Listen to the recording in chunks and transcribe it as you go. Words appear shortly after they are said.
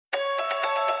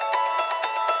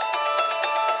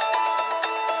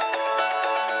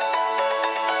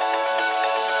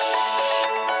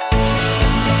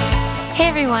Hey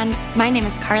everyone, my name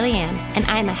is Carly Ann, and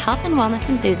I'm a health and wellness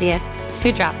enthusiast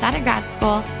who dropped out of grad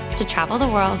school to travel the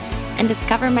world and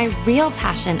discover my real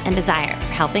passion and desire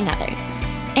for helping others.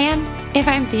 And if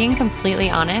I'm being completely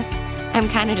honest, I'm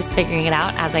kind of just figuring it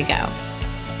out as I go.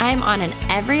 I'm on an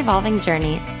ever-evolving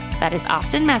journey that is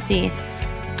often messy,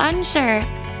 unsure,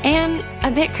 and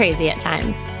a bit crazy at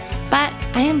times, but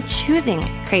I am choosing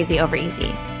crazy over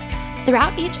easy.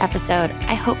 Throughout each episode,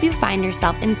 I hope you find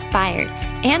yourself inspired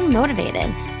and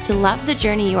motivated to love the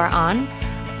journey you are on,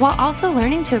 while also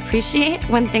learning to appreciate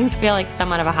when things feel like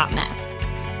somewhat of a hot mess.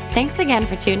 Thanks again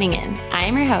for tuning in. I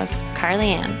am your host, Carly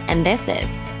Ann, and this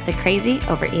is the Crazy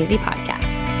Over Easy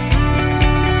podcast.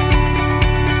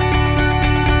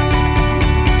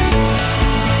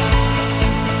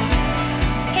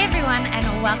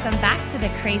 Welcome back to the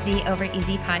Crazy Over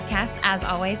Easy podcast. As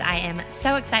always, I am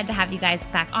so excited to have you guys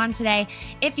back on today.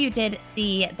 If you did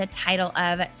see the title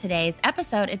of today's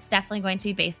episode, it's definitely going to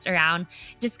be based around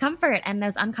discomfort and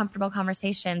those uncomfortable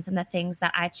conversations and the things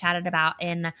that I chatted about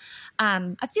in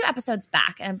a few episodes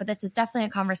back. But this is definitely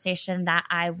a conversation that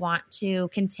I want to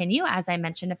continue, as I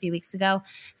mentioned a few weeks ago,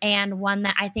 and one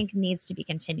that I think needs to be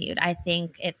continued. I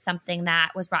think it's something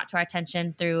that was brought to our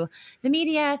attention through the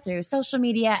media, through social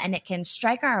media, and it can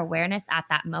strike our awareness at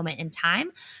that moment in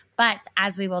time. But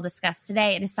as we will discuss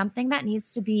today, it is something that needs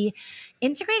to be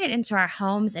integrated into our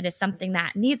homes. It is something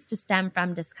that needs to stem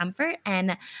from discomfort.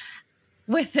 And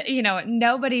with,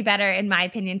 nobody better, in my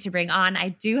opinion, to bring on, I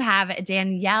do have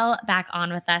Danielle back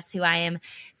on with us, who I am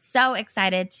so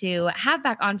excited to have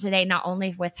back on today, not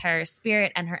only with her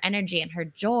spirit and her energy and her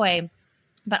joy,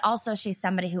 but also she's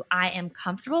somebody who I am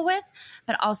comfortable with,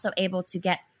 but also able to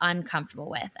get uncomfortable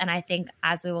with. And I think,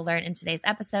 as we will learn in today's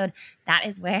episode, that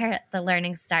is where the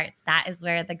learning starts. That is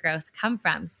where the growth comes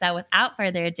from. So without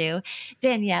further ado,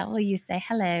 Danielle, will you say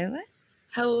hello?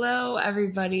 Hello,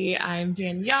 everybody. I'm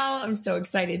Danielle. I'm so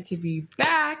excited to be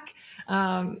back.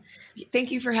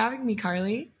 Thank you for having me,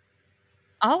 Carly.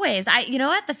 Always. You know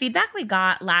what? The feedback we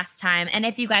got last time, and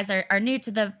if you guys are new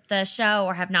to the show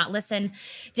or have not listened,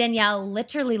 Danielle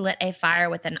literally lit a fire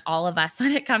within all of us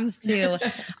when it comes to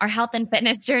our health and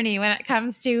fitness journey, when it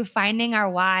comes to finding our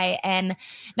why. And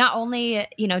not only,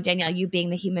 Danielle, you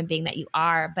being the human being that you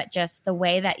are, but just the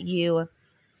way that you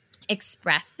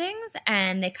express things,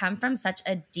 and they come from such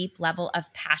a deep level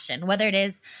of passion, whether it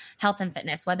is health and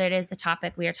fitness, whether it is the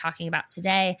topic we are talking about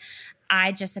today.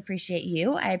 I just appreciate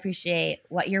you. I appreciate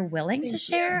what you're willing to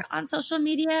share on social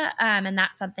media. And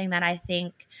that's something that I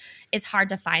think is hard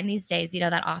to find these days,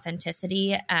 that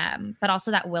authenticity, but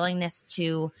also that willingness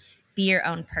to be your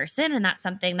own person. And that's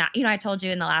something that, I told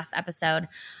you in the last episode,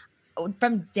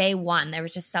 from day one, there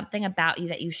was just something about you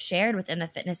that you shared within the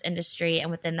fitness industry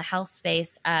and within the health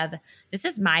space of, this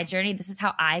is my journey. This is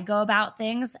how I go about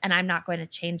things, and I'm not going to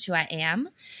change who I am.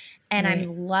 And right.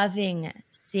 I'm loving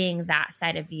seeing that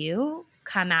side of you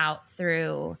come out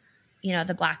through,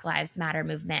 the Black Lives Matter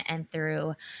movement, and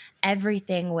through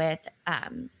everything with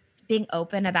being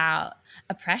open about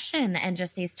oppression and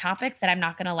just these topics that, I'm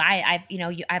not going to lie,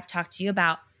 I've talked to you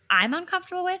about, I'm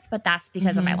uncomfortable with, but that's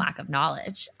because of my lack of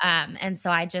knowledge. And so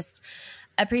I just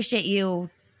appreciate you.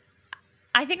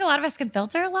 I think a lot of us can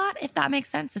filter a lot, if that makes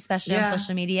sense, especially on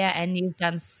social media. And you've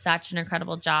done such an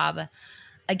incredible job.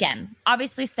 Again,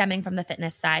 obviously stemming from the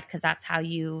fitness side, because that's how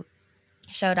you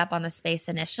showed up on the space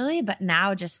initially. But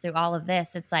now, just through all of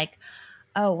this, it's like,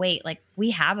 oh, wait, like,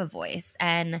 we have a voice,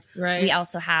 and we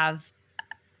also have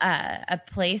a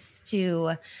place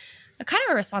to, a kind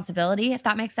of a responsibility, if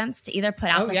that makes sense, to either put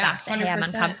out the fact that, 100%. Hey, I'm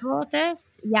uncomfortable with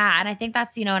this. Yeah. And I think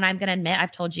that's, and I'm going to admit,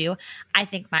 I've told you, I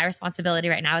think my responsibility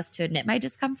right now is to admit my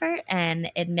discomfort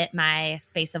and admit my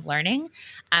space of learning.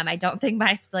 I don't think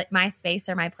my space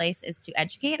or my place is to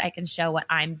educate. I can show what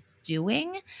I'm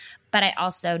doing, but I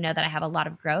also know that I have a lot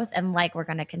of growth. And like we're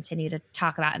going to continue to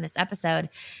talk about in this episode,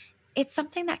 it's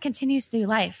something that continues through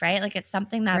life, right? Like, it's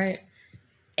something that's,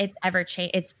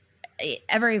 it's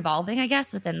ever evolving, I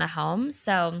guess, within the home.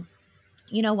 So,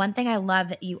 one thing I love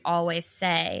that you always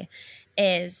say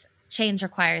is change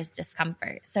requires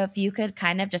discomfort. So if you could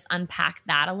kind of just unpack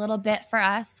that a little bit for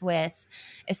us with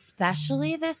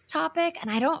especially this topic.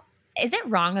 And is it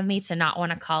wrong of me to not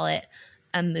want to call it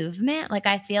a movement? Like,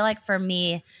 I feel like for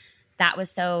me, that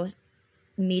was so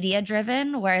media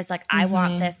driven, whereas like, I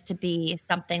want this to be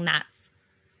something that's,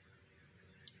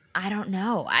 I don't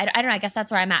know. I don't know. I guess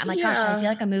that's where I'm at. I'm like, gosh, I feel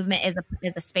like a movement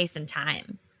is a space and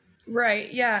time.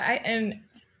 Right. Yeah. And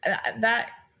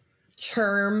that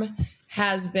term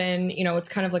has been, it's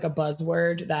kind of like a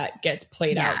buzzword that gets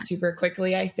played out super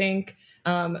quickly, I think.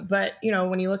 But,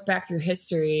 when you look back through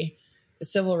history, the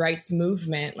civil rights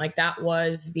movement, like that's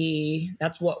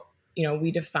what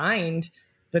we defined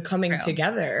the coming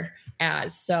together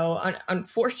as. So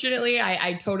unfortunately,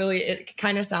 I totally, it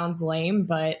kind of sounds lame,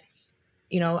 but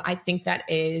I think that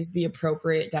is the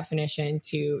appropriate definition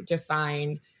to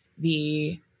define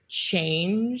the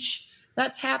change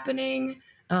that's happening.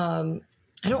 I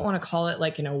don't want to call it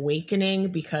like an awakening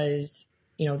because,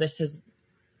 this has,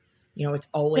 it's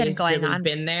always really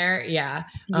been there. Yeah.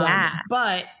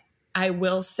 But I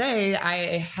will say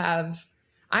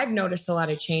I've noticed a lot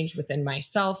of change within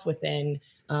myself, within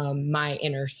my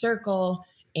inner circle,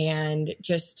 and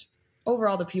just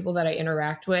overall the people that I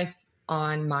interact with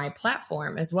on my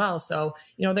platform as well. So,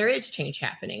 there is change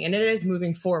happening and it is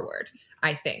moving forward,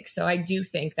 I think. So I do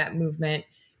think that movement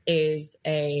is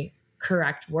a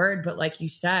correct word. But like you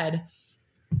said,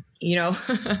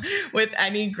 with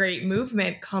any great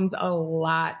movement comes a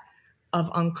lot of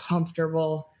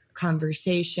uncomfortable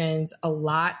conversations, a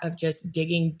lot of just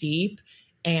digging deep.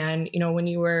 And, when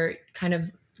you were kind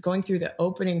of going through the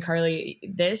opening, Carly,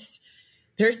 there's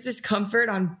discomfort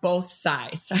on both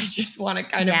sides. I just want to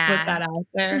kind of put that out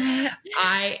there.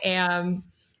 I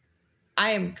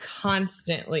am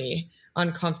constantly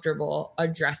uncomfortable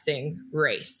addressing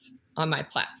race on my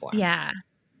platform. Yeah.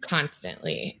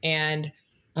 Constantly. And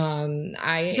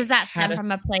does that stem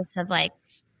from a place of like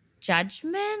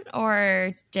judgment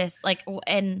or just like,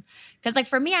 and because like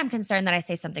for me, I'm concerned that I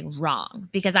say something wrong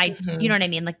because you know what I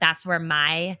mean? Like that's where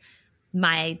my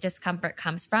discomfort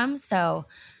comes from. So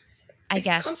I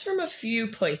guess it comes from a few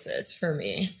places for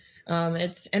me.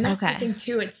 That's the thing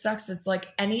too. It sucks. It's like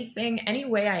any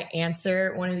way I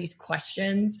answer one of these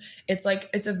questions, it's like,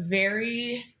 it's a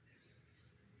very,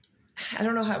 I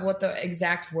don't know what the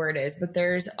exact word is, but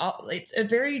it's a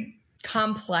very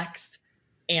complex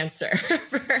answer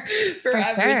for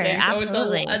everything. Sure,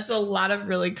 so it's a lot of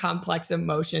really complex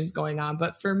emotions going on.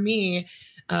 But for me,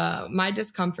 my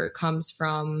discomfort comes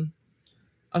from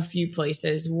a few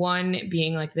places. One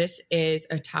being like, this is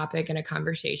a topic and a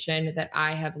conversation that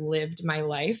I have lived my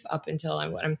life up until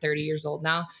I'm 30 years old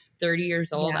now. 30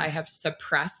 years old, I have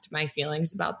suppressed my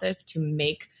feelings about this to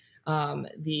make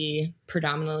the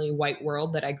predominantly white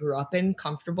world that I grew up in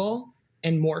comfortable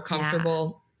and more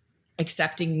comfortable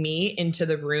accepting me into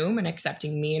the room and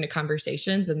accepting me into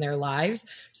conversations in their lives.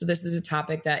 So this is a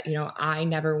topic that, I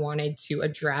never wanted to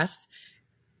address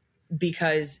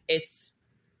because it's,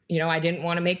 I didn't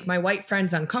want to make my white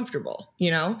friends uncomfortable,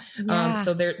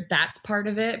 so that's part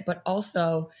of it. But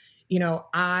also,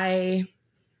 I,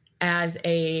 as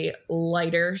a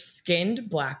lighter skinned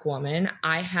Black woman,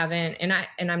 I haven't, and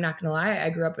I'm not going to lie, I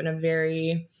grew up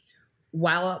in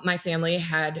while my family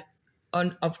had,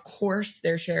 of course,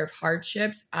 their share of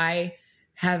hardships, I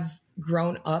have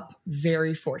grown up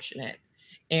very fortunate.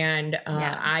 And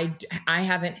I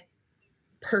haven't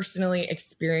personally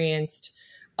experienced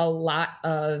a lot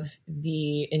of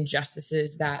the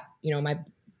injustices that, my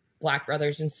Black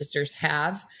brothers and sisters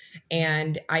have.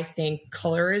 And I think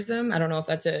colorism, I don't know if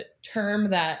that's a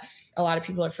term that a lot of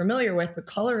people are familiar with, but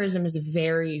colorism is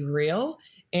very real.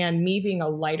 And me being a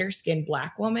lighter skinned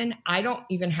Black woman, I don't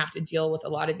even have to deal with a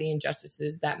lot of the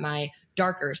injustices that my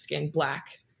darker skinned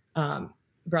Black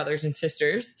brothers and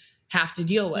sisters have to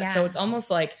deal with. So it's almost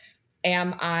like,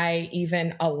 am I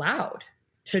even allowed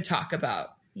to talk about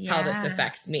how this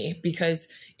affects me? Because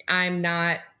I'm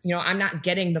not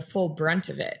getting the full brunt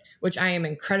of it, which I am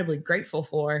incredibly grateful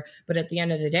for. But at the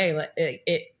end of the day,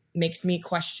 it makes me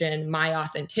question my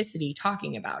authenticity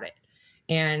talking about it.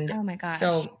 And oh my gosh.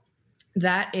 So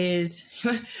that's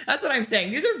what I'm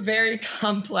saying. These are very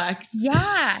complex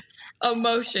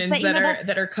emotions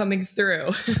that are coming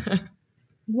through.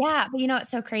 Yeah. But it's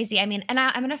so crazy. I mean, and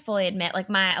I'm going to fully admit, like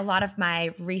a lot of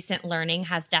my recent learning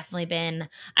has definitely been,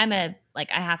 I'm like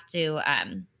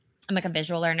a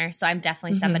visual learner. So I'm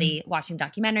definitely somebody watching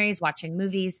documentaries, watching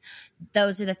movies.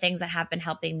 Those are the things that have been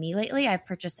helping me lately. I've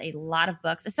purchased a lot of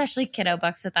books, especially kiddo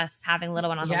books with us having a little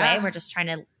one on the way. We're just trying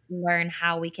to learn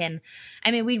how we can,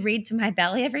 we read to my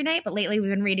belly every night, but lately we've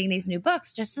been reading these new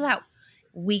books just so that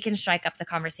we can strike up the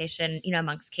conversation,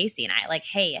 amongst Casey and I, like,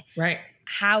 hey,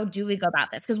 how do we go about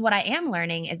this? Because what I am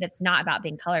learning is it's not about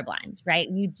being colorblind, right?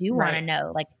 You do want to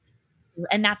know, like,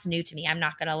 and that's new to me. I'm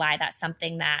not going to lie. That's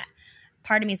something that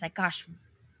part of me is like, gosh,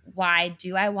 why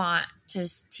do I want to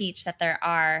teach that there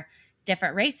are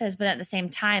different races? But at the same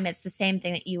time, it's the same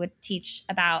thing that you would teach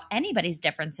about anybody's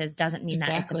differences doesn't mean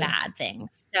that it's a bad thing.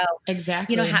 So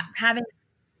having,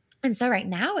 and so right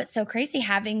now it's so crazy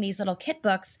having these little kid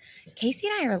books. Casey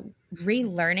and I are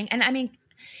relearning. And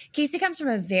Casey comes from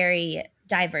a very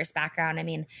diverse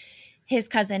background. His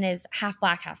cousin is half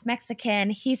Black, half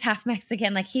Mexican. He's half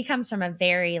Mexican. Like he comes from a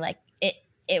very, like,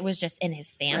 it was just in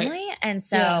his family. And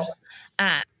so,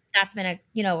 that's been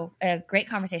a great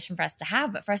conversation for us to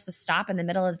have, but for us to stop in the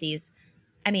middle of these,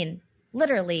 I mean,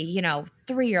 literally,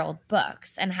 3-year-old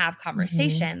books and have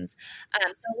conversations.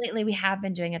 So lately we have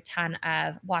been doing a ton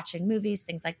of watching movies,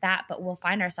 things like that, but we'll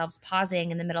find ourselves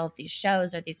pausing in the middle of these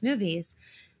shows or these movies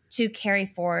to carry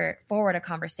forward a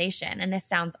conversation. And this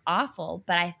sounds awful,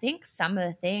 but I think some of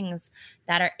the things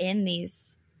that are in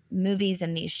these movies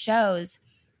and these shows,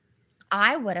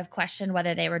 I would have questioned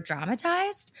whether they were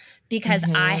dramatized because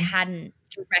I hadn't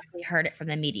directly heard it from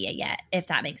the media yet, if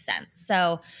that makes sense.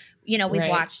 So, we've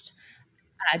watched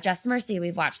Just Mercy,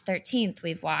 we've watched 13th,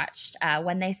 we've watched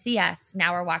When They See Us.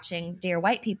 Now we're watching Dear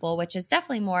White People, which is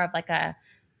definitely more of like a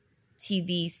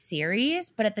TV series,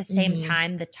 but at the same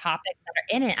time, the topics that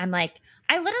are in it, I'm like,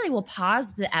 I literally will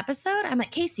pause the episode. I'm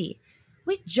like, Casey,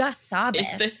 we just saw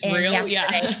this. Is this real?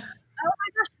 Yesterday. Yeah. Oh my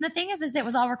gosh. The thing is it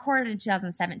was all recorded in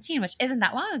 2017, which isn't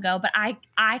that long ago, but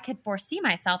I could foresee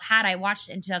myself, had I watched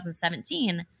it in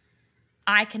 2017,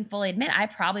 I can fully admit I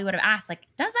probably would have asked, like,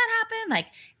 does that happen? Like,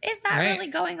 is that really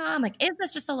going on? Like, is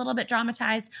this just a little bit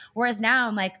dramatized? Whereas now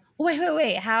I'm like,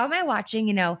 wait, how am I watching,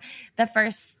 the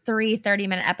first 3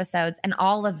 30-minute episodes, and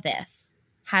all of this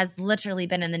has literally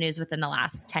been in the news within the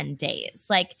last 10 days.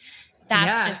 Like,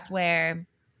 that's just where.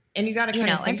 And you got to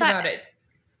kind of think about it.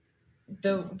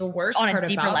 The worst on part a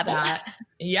deeper about level. that.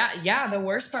 Yeah. The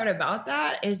worst part about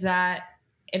that is that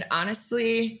it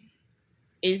honestly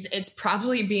it's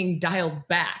probably being dialed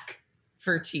back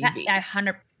for TV.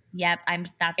 Yep.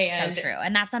 That's so true.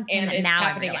 And that's something that now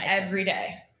I'm realizing. Every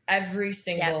day, every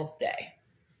single day.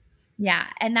 Yeah.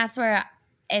 And that's where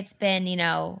it's been,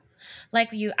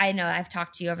 I know I've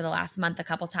talked to you over the last month a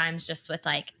couple times just with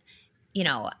like,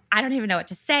 I don't even know what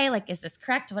to say. Like, is this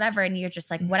correct? Whatever. And you're just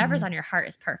like, whatever's on your heart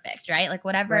is perfect, right? Like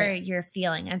whatever you're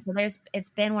feeling. And so it's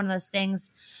been one of those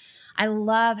things. I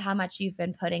love how much you've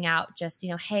been putting out just,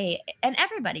 hey, and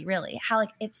everybody really, how like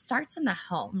it starts in the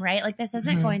home, right? Like this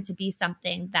isn't going to be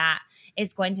something that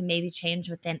is going to maybe change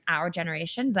within our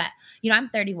generation. But, I'm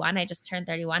 31. I just turned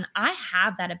 31. I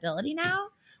have that ability now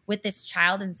with this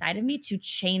child inside of me to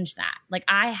change that. Like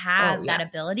I have that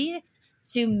ability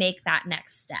to make that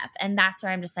next step. And that's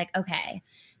where I'm just like, okay,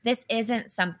 this isn't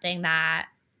something that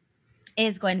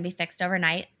is going to be fixed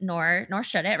overnight, nor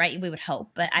should it, right? We would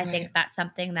hope. But I think that's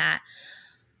something that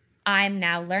I'm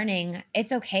now learning.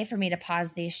 It's okay for me to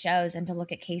pause these shows and to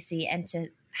look at Casey and to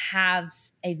have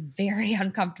a very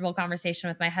uncomfortable conversation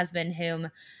with my husband,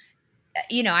 whom,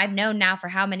 I've known now for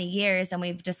how many years, and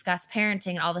we've discussed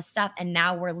parenting and all this stuff. And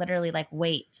now we're literally like,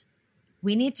 wait,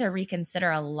 we need to reconsider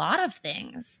a lot of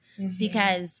things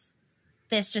because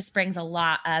this just brings a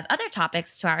lot of other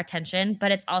topics to our attention,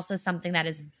 but it's also something that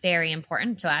is very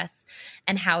important to us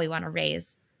and how we want to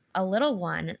raise a little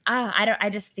one. I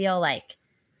just feel like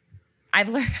I've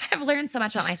learned so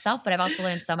much about myself, but I've also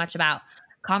learned so much about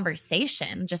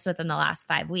conversation just within the last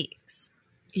 5 weeks.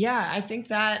 Yeah. I think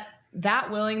that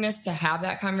willingness to have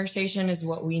that conversation is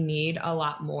what we need a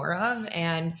lot more of.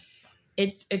 And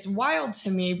it's wild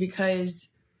to me because,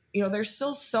 there's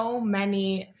still so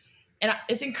many. And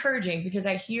it's encouraging because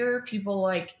I hear people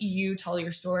like you tell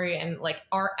your story and like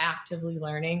are actively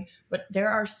learning, but there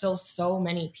are still so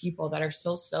many people that are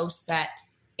still so set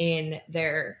in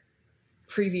their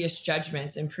previous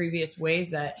judgments and previous ways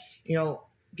that,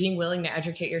 being willing to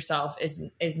educate yourself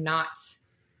is not,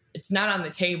 it's not on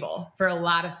the table for a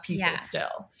lot of people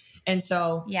still. And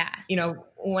so,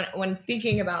 when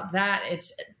thinking about that,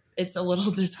 it's a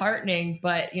little disheartening,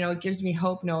 but, it gives me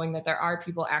hope knowing that there are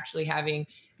people actually having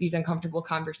these uncomfortable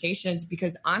conversations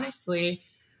because honestly,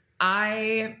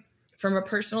 from a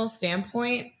personal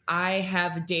standpoint, I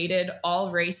have dated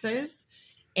all races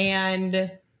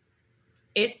and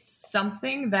it's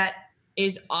something that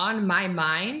is on my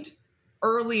mind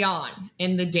early on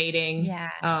in the dating,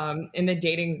 in the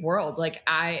dating world. Like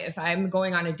if I'm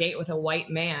going on a date with a white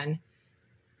man,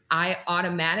 I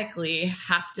automatically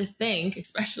have to think,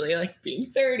 especially like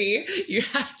being 30, you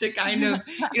have to kind of,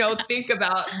 think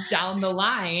about down the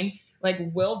line, like,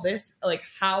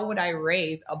 how would I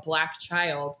raise a Black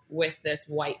child with this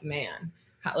white man?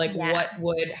 How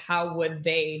would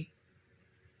they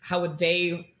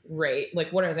rate?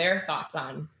 Like, what are their thoughts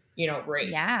on,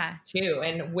 race too?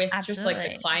 And with just like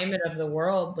the climate of the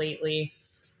world lately,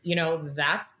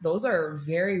 those are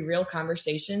very real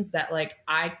conversations that like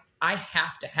I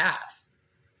have to have.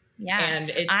 Yeah.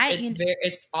 And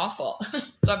it's awful.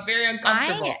 It's very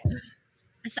uncomfortable.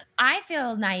 I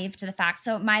feel naive to the fact.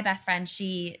 So my best friend,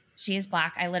 she is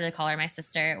Black. I literally call her my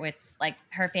sister. It's like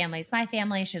her family's my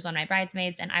family. She was one of my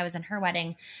bridesmaids and I was in her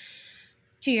wedding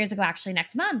 2 years ago, actually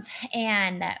next month.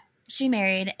 And she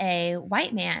married a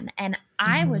white man. And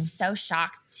I was so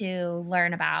shocked to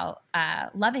learn about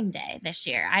Loving Day this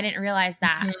year. I didn't realize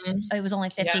that it was only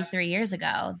 53 years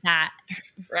ago that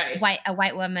a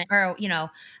white woman, or, you know,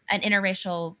 an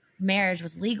interracial marriage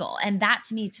was legal. And that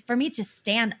to me, for me to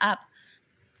stand up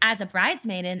as a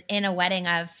bridesmaid in a wedding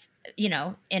of, you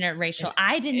know, interracial,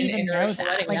 I didn't even know that.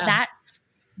 Wedding, like that.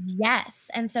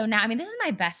 Yes. And so now, I mean, this is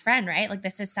my best friend, right? Like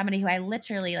this is somebody who I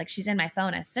literally, like, she's in my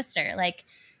phone as sister, like,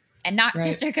 and not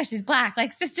sister because she's Black,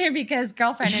 like sister because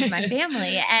girlfriend is my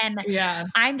family. And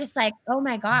I'm just like, oh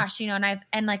my gosh, you know,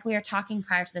 and like we were talking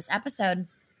prior to this episode,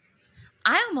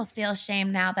 I almost feel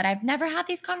ashamed now that I've never had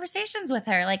these conversations with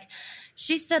her. Like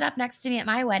she stood up next to me at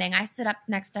my wedding. I stood up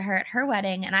next to her at her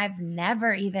wedding, and I've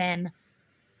never even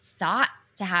thought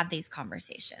to have these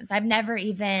conversations. I've never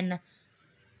even,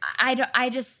 I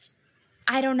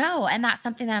don't know. And that's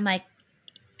something that I'm like,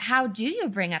 how do you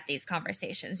bring up these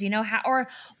conversations? You know, how, or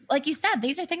like you said,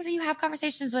 these are things that you have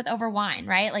conversations with over wine,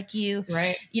 right? Like you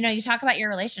know, you talk about your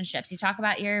relationships, you talk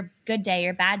about your good day,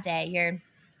 your bad day, your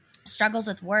struggles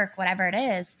with work, whatever it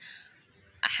is.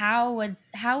 How would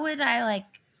I, like,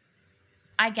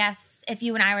 I guess if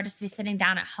you and I were just to be sitting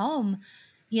down at home,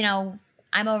 you know,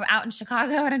 I'm out in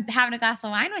Chicago and I'm having a glass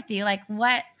of wine with you. Like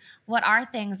what are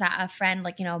things that a friend,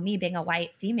 like, you know, me being a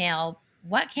white female,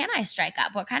 what can I strike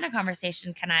up? What kind of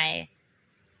conversation can I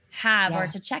have or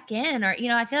to check in? Or, you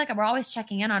know, I feel like we're always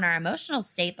checking in on our emotional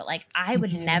state, but like I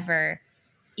would never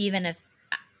even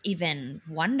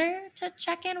wonder to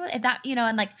check in with that, you know.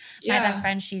 And like my best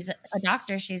friend, she's a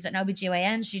doctor, she's an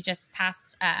OBGYN. She just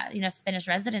passed, you know, finished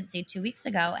residency 2 weeks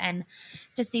ago. And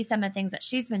to see some of the things that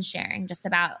she's been sharing just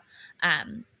about,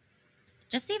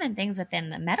 just even things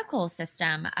within the medical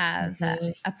system of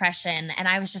oppression. And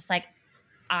I was just like,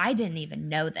 I didn't even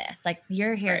know this. Like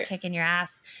you're here kicking your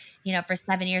ass, you know, for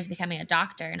 7 years becoming a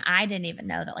doctor. And I didn't even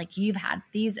know that like you've had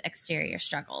these exterior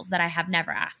struggles that I have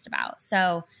never asked about.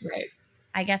 So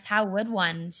I guess how would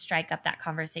one strike up that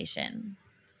conversation,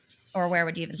 or where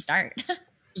would you even start?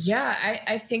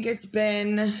 I think it's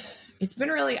been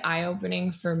really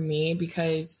eye-opening for me,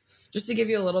 because just to give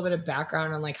you a little bit of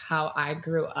background on like how I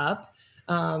grew up,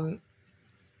 from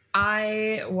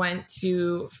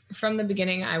the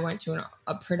beginning, I went to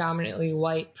a predominantly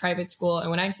white private school. And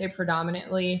when I say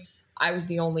predominantly, I was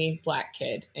the only Black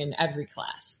kid in every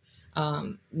class.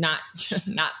 Not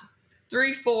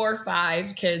 3, 4,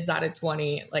 5 kids out of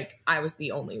 20. Like I was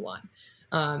the only one.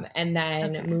 And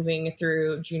then moving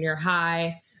through junior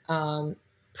high,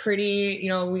 pretty, you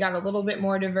know, we got a little bit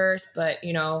more diverse, but,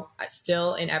 you know,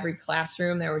 still in every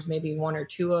classroom, there was maybe 1 or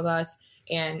 2 of us.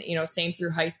 And, you know, same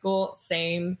through high school,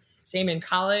 same in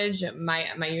college.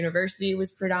 My university was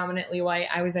predominantly white.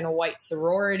 I was in a white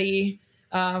sorority,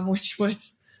 which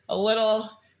was a little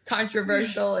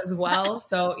controversial as well.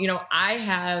 So, you know, I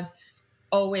have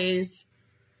always,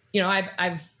 you know,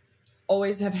 I've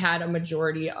always have had a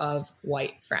majority of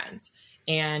white friends.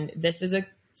 And this is a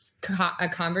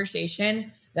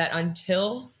conversation that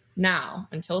until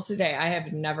today, I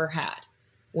have never had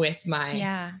with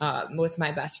my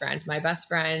best friends. My best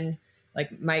friend, like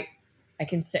I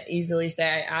can easily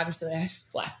say, I obviously have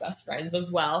Black best friends as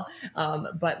well.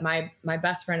 But my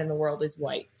best friend in the world is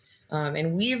white.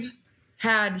 And we've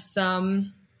had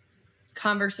some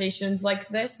conversations like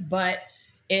this, but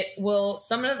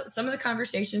some of the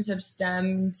conversations have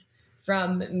stemmed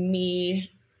from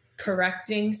me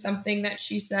correcting something that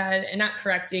she said, and not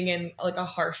correcting in like a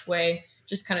harsh way,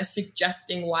 just kind of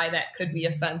suggesting why that could be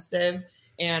offensive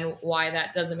and why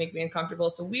that doesn't make me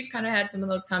uncomfortable. So we've kind of had some of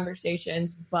those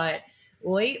conversations. But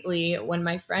lately, when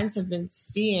my friends have been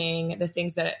seeing the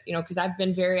things that, you know, because I've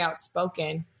been very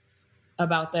outspoken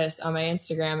about this on my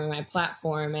Instagram and my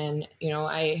platform, and, you know,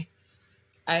 I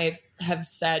have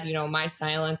said, you know, my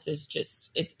silence is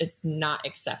just, it's not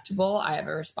acceptable. I have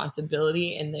a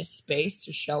responsibility in this space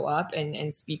to show up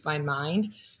and speak my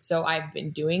mind. So I've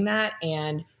been doing that.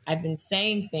 And I've been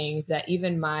saying things that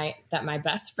even my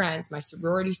best friends, my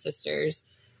sorority sisters,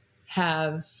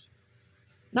 have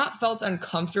not felt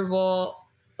uncomfortable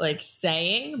like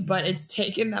saying, but it's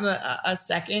taken them a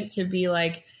second to be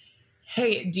like,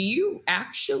 hey, do you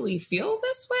actually feel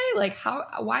this way? Like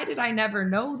why did I never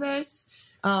know this?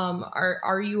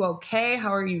 Are you okay?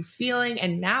 How are you feeling?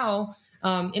 And now,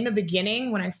 in the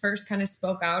beginning, when I first kind of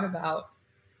spoke out about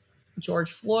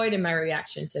George Floyd and my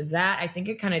reaction to that, I think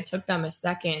it kind of took them a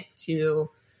second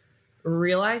to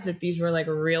realize that these were like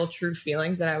real, true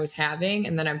feelings that I was having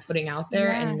and that I'm putting out there.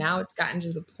 Yeah. And now it's gotten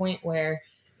to the point where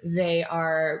they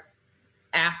are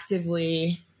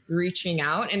actively reaching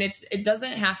out. And it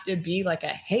doesn't have to be like a,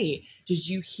 hey, did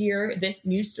you hear this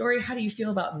news story? How do you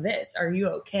feel about this? Are you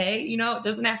okay? You know, it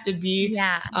doesn't have to be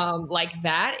like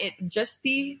that. It just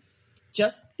the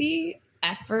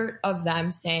effort of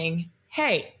them saying,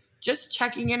 hey, just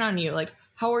checking in on you. Like,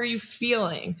 how are you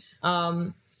feeling?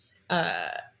 How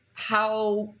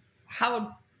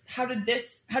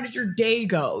did your day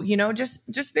go? You know,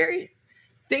 just very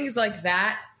things like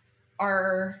that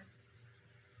are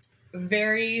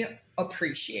very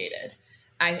appreciated,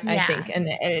 I think. And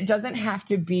it doesn't have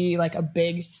to be like a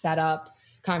big setup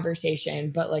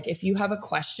conversation, but like if you have a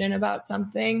question about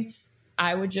something,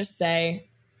 I would just say,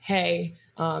 hey,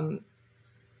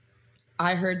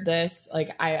 I heard this,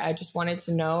 like, I just wanted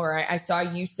to know, or I saw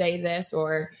you say this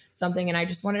or something, and I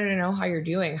just wanted to know how you're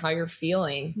doing, how you're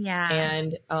feeling. Yeah.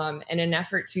 And in an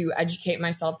effort to educate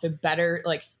myself to better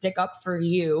like stick up for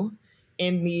you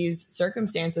in these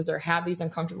circumstances or have these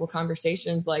uncomfortable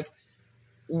conversations, like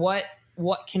what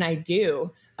can I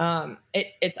do?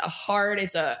 It's a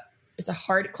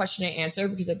hard question to answer,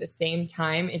 because at the same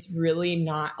time, it's really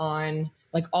not on,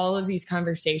 like, all of these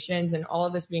conversations and all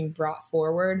of this being brought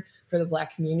forward for the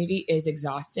Black community is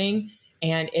exhausting.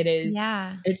 And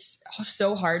it's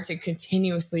so hard to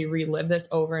continuously relive this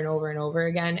over and over and over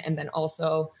again. And then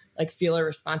also like feel a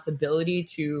responsibility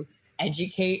to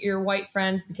educate your white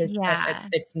friends, because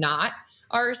it's not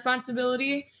our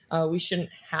responsibility. We shouldn't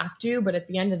have to, but at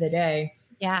the end of the day,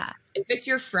 if it's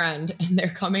your friend and they're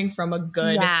coming from a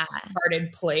good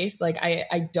hearted place, like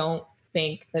I don't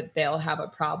think that they'll have a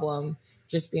problem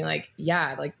just being like,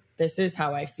 yeah, like this is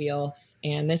how I feel.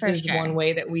 And this is one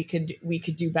way that we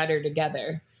could do better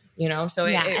together, you know? So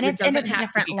it doesn't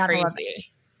have to be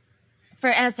crazy.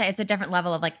 And I say it's a different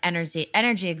level of like energy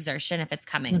exertion if it's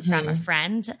coming from a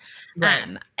friend.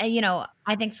 Right. And, you know,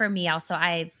 I think for me also,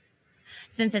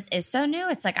 since this is so new,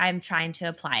 it's like I'm trying to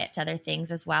apply it to other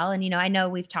things as well. And, you know, I know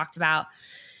we've talked about,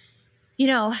 you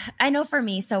know, I know for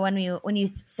me, so when you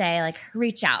say like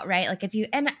reach out, right? Like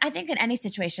and I think in any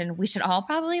situation, we should all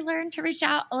probably learn to reach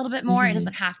out a little bit more. It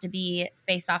doesn't have to be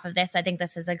based off of this. I think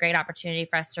this is a great opportunity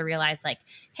for us to realize like,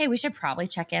 hey, we should probably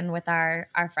check in with our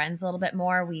friends a little bit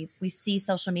more. We see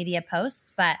social media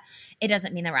posts, but it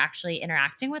doesn't mean that we're actually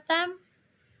interacting with them.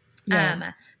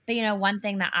 Yeah. But, you know, one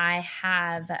thing that I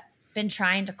have been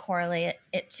trying to correlate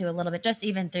it to a little bit, just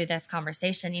even through this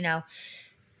conversation, you know,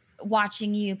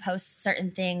 watching you post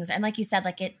certain things. And like you said,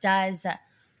 like it does,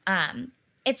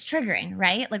 it's triggering,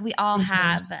 right? Like we all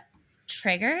have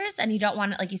triggers, and you don't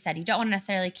want to, like you said, you don't want to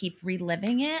necessarily keep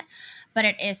reliving it, but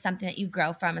it is something that you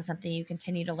grow from and something you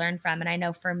continue to learn from. And I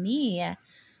know for me,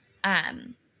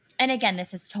 and again,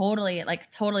 this is totally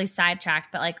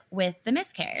sidetracked, but like with the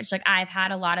miscarriage, like I've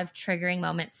had a lot of triggering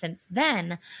moments since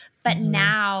then, but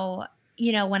now,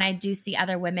 you know, when I do see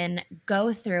other women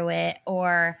go through it,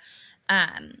 or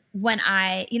when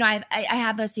I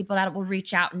have those people that will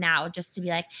reach out now just to be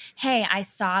like, hey, I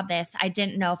saw this. I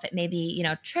didn't know if it maybe, you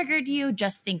know, triggered you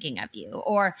just thinking of you,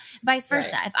 or vice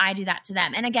versa. Right. If I do that to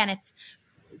them. And again, it's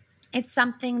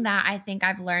something that I think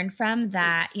I've learned from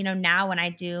that, you know, now when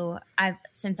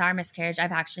since our miscarriage,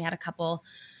 I've actually had a couple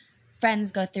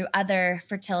friends go through other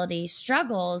fertility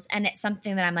struggles. And it's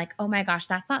something that I'm like, oh my gosh,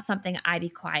 that's not something I be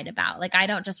quiet about. Like, I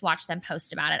don't just watch them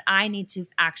post about it. I need to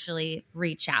actually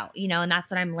reach out, you know, and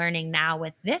that's what I'm learning now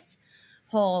with this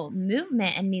whole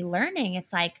movement and me learning.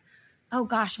 It's like, oh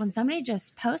gosh, when somebody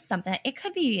just posts something, it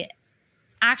could be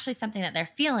actually something that they're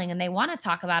feeling and they want to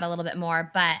talk about a little bit more,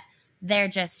 but they're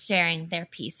just sharing their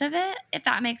piece of it, if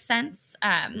that makes sense.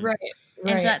 Right.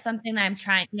 And so that's something that I'm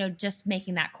trying, you know, just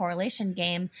making that correlation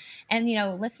game. And, you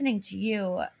know, listening to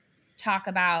you talk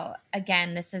about,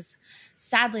 again, this is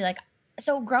sadly like,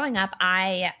 so growing up,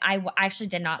 I actually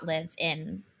did not live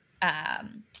in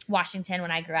Washington when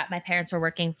I grew up. My parents were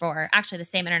working for actually the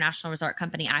same international resort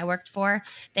company I worked for.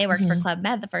 They worked for Club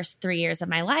Med the first 3 years of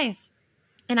my life.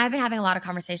 And I've been having a lot of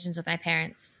conversations with my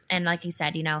parents. And like you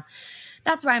said, you know,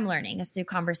 that's where I'm learning is through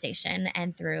conversation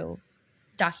and through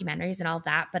documentaries and all of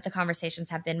that. But the conversations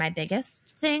have been my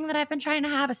biggest thing that I've been trying to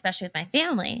have, especially with my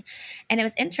family. And it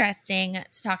was interesting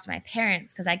to talk to my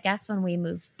parents because I guess when we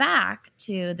moved back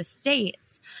to the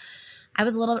States, I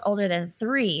was a little bit older than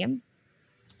 3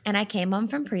 and I came home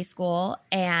from preschool,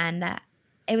 and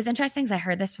it was interesting because I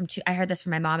heard this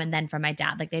from my mom and then from my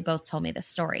dad. Like they both told me this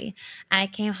story. And I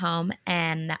came home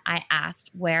and I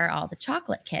asked, where are all the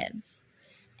chocolate kids?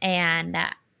 And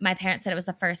my parents said it was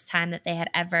the first time that they had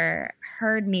ever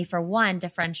heard me, for one,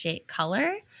 differentiate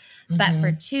color, but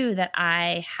for 2, that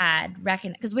I had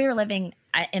recognized, because we were living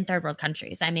in third world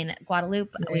countries. I mean,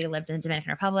 Guadeloupe, we lived in the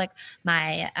Dominican Republic.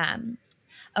 My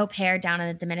au pair down in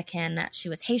the Dominican. She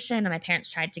was Haitian, and my parents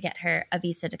tried to get her a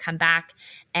visa to come back.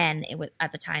 And it was,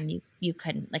 at the time, you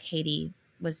couldn't, like, Haiti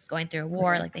was going through a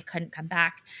war, like they couldn't come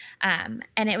back. And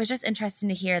it was just interesting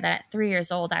to hear that at 3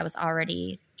 years old, I was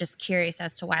already just curious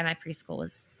as to why my preschool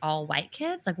was all white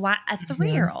kids. Like, why a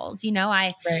 3-year-old, you know,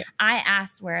 I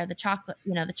asked where the chocolate,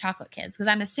 you know, the chocolate kids, because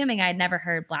I'm assuming I'd never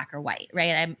heard black or white,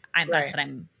 right? I'm that's what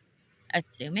I'm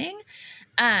assuming.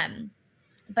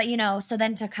 But, you know, so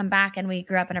then to come back, and we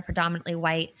grew up in a predominantly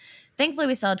white, thankfully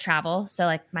we still had travel. So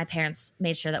like my parents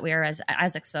made sure that we were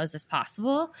as exposed as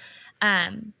possible.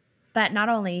 But not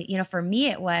only, you know, for me,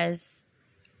 it was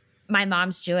my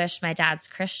mom's Jewish, my dad's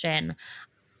Christian.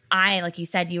 Like you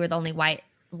said, you were the only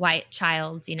white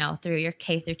child, you know, through your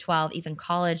K through 12, even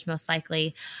college, most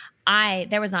likely.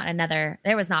 There was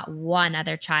not one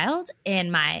other child in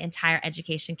my entire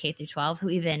education, K through 12, who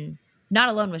even not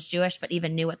alone was Jewish, but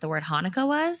even knew what the word Hanukkah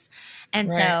was. And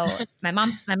so my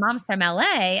mom's from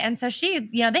LA. And so she,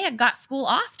 you know, they had got school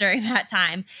off during that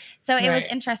time. So it was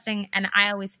interesting. And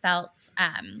I always felt,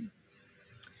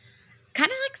 kind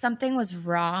of like something was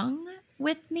wrong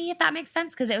with me, if that makes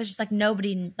sense. Cause it was just like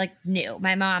nobody like knew.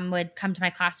 My mom would come to my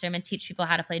classroom and teach people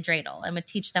how to play dreidel and would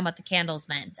teach them what the candles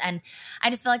meant. And I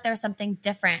just feel like there was something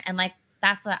different. And like,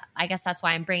 that's why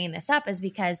I'm bringing this up, is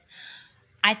because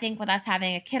I think with us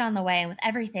having a kid on the way and with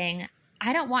everything,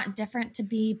 I don't want different to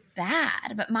be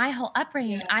bad, but my whole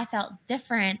upbringing, I felt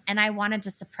different, and I wanted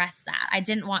to suppress that. I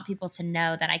didn't want people to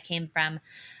know that I came from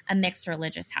a mixed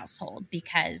religious household,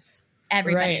 because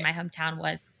everybody in my hometown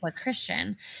was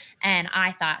Christian. And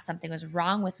I thought something was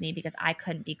wrong with me because I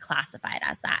couldn't be classified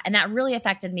as that. And that really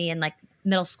affected me in like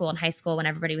middle school and high school, when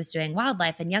everybody was doing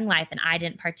wildlife and young life and I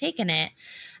didn't partake in it.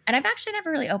 And I've actually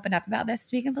never really opened up about this,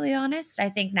 to be completely honest. I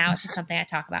think now it's just something I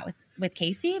talk about with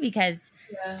Casey, because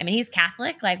I mean, he's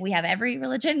Catholic. Like, we have every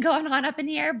religion going on up in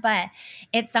here, but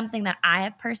it's something that I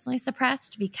have personally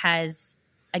suppressed because,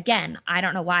 again, I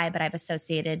don't know why, but I've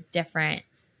associated different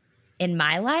in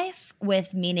my life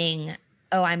with meaning,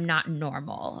 oh, I'm not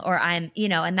normal, or I'm, you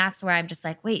know, and that's where I'm just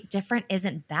like, wait, different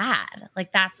isn't bad.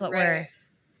 Like, that's what we're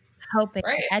hoping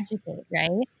to educate,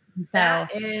 right? And so I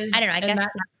don't know, I guess.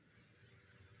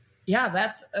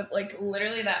 That's like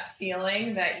literally that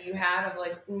feeling that you had of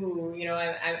like, ooh, you know,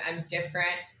 I'm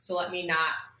different, so let me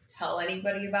not tell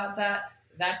anybody about that.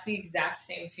 That's the exact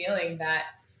same feeling that,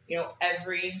 you know,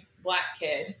 every Black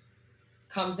kid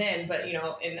comes in, but you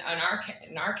know, in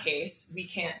our case, we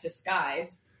can't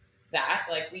disguise that.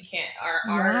 Like, we can't,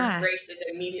 our race is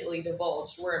immediately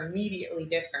divulged. We're immediately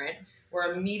different.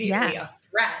 We're immediately a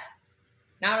threat.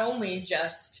 Not only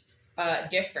just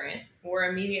different, we're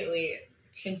immediately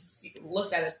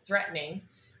looked at as threatening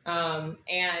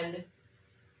and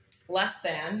less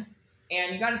than.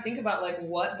 And you got to think about like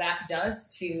what that does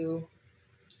to,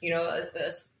 you know,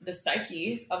 the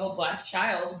psyche of a Black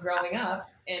child growing up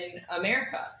in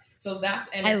America. So that's,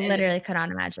 I literally could not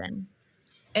imagine.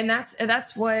 And that's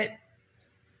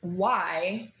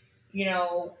why, you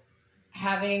know,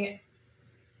 having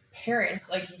parents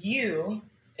like you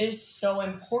is so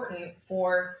important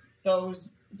for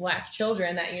those Black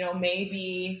children that, you know, may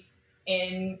be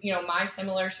in, you know, my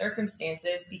similar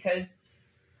circumstances, because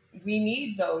we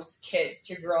need those kids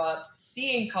to grow up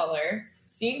seeing color,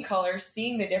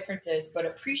 seeing the differences, but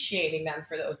appreciating them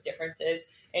for those differences,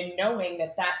 and knowing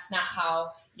that that's not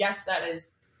how, yes, that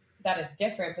is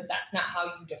different, but that's not how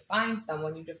you define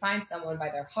someone. You define someone by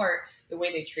their heart, the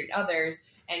way they treat others,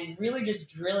 and really just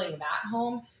drilling that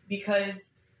home,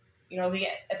 because, you know,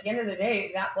 at the end of the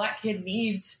day, that Black kid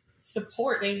needs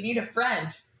support. They need a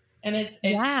friend. And it's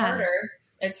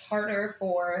harder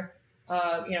for,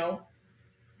 you know,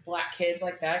 Black kids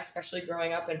like that, especially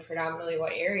growing up in predominantly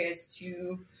white areas, to,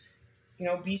 you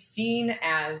know, be seen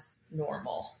as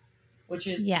normal, which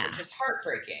is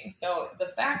heartbreaking. So the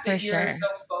fact that you're so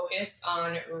focused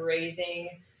on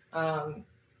raising,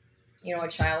 you know, a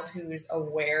child who's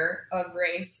aware of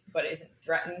race, but isn't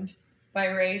threatened by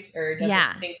race, or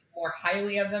doesn't think more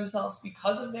highly of themselves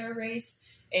because of their race,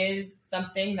 is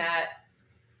something that,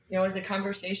 you know, is a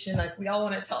conversation like we all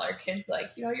want to tell our kids,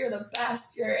 like, you know, you're the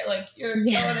best, you're killing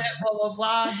it, blah, blah,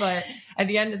 blah. But at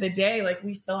the end of the day, like,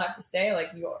 we still have to say,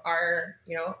 like,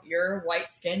 your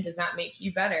white skin does not make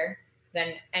you better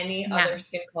than any other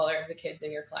skin color of the kids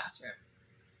in your classroom.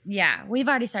 Yeah. We've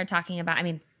already started talking about, I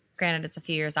mean, granted, it's a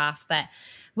few years off, but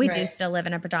we do still live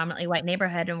in a predominantly white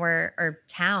neighborhood or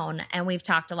town. And we've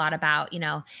talked a lot about, you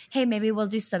know, hey, maybe we'll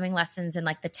do swimming lessons in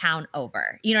like the town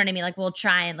over. You know what I mean? Like, we'll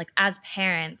try and, like, as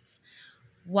parents,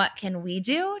 what can we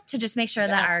do to just make sure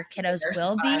that our kiddos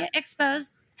will be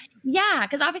exposed? Yeah,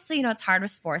 because obviously, it's hard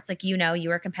with sports. Like, you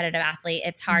were a competitive athlete.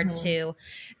 It's hard to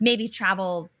maybe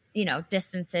travel,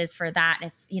 distances for that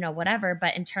if, whatever.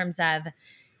 But in terms of,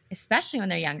 especially when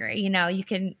they're younger, you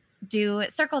can do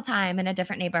circle time in a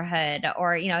different neighborhood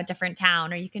or, a different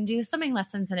town, or you can do swimming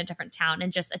lessons in a different town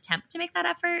and just attempt to make that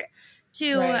effort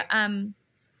to, right.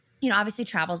 Obviously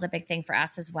travel is a big thing for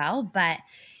us as well, but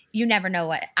you never know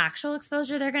what actual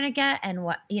exposure they're going to get and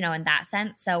what, in that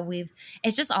sense. So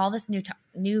it's just all this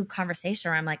new conversation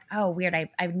where I'm like, oh, weird.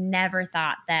 I've never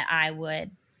thought that I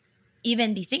would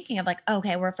even be thinking of like,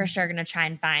 okay, we're for sure going to try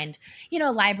and find,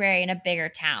 a library in a bigger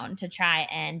town to try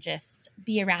and just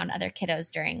be around other kiddos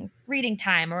during reading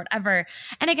time or whatever.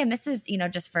 And again, this is,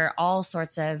 just for all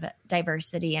sorts of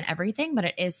diversity and everything, but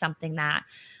it is something that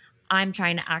I'm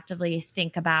trying to actively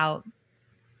think about.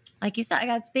 Like you said, I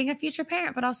guess being a future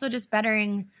parent, but also just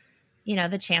bettering,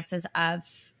 the chances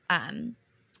of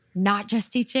not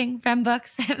just teaching from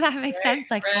books, if that makes sense,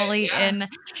 like fully in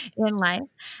life.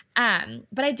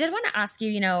 But I did want to ask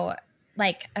you,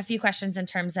 like a few questions in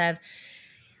terms of,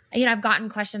 I've gotten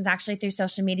questions actually through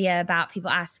social media about people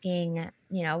asking,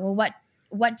 well,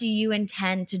 what do you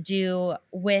intend to do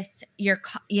with your,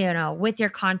 with your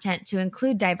content to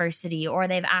include diversity? Or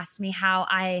they've asked me how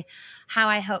I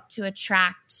hope to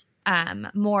attract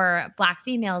more Black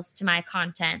females to my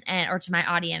content or to my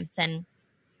audience. And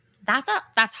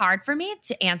that's hard for me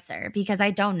to answer because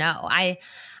I don't know.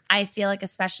 I feel like,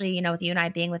 especially, with you and I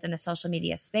being within the social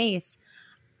media space,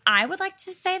 I would like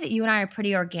to say that you and I are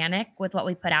pretty organic with what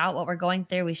we put out, what we're going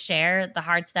through. We share the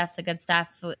hard stuff, the good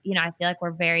stuff. I feel like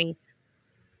we're very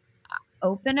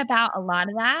open about a lot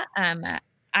of that.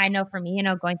 I know for me,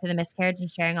 going through the miscarriage and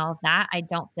sharing all of that, I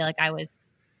don't feel like I was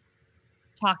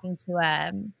talking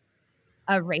to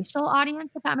a racial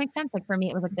audience, if that makes sense. Like for me,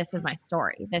 it was like, this is my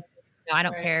story. This, I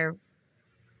don't care,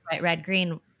 white, red,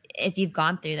 green. If you've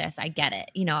gone through this, I get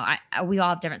it. We all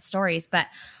have different stories, but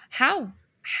how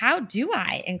do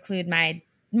I include my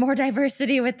more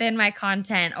diversity within my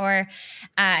content? Or,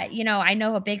 I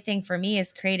know a big thing for me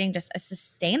is creating just a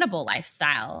sustainable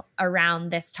lifestyle around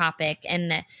this topic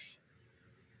and,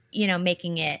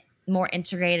 making it more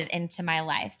integrated into my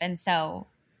life. And so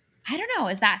I don't know,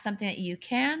 is that something that you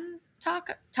can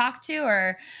talk to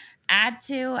or add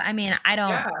to? I mean, I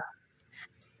don't,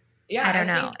 I don't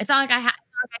know. It's not like I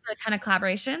do a ton of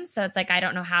collaborations. So it's like, I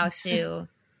don't know how to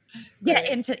get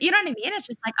into, you know what I mean? It's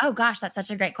just like, oh gosh, that's such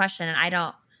a great question. And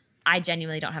I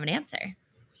genuinely don't have an answer.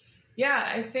 Yeah.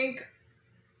 I think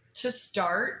to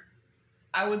start,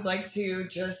 I would like to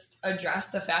just address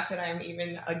the fact that I'm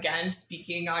even again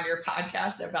speaking on your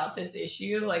podcast about this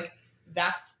issue. Like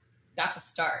that's a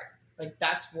start. Like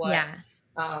that's what,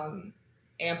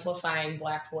 amplifying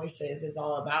Black voices is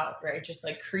all about, right? Just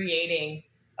like creating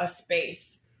a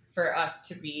space for us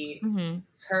to be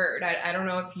heard. I don't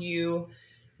know if you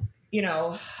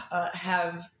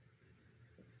have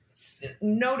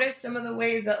noticed some of the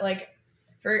ways that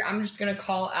I'm just going to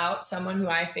call out someone who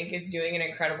I think is doing an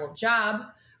incredible job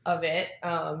of it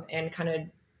and kind of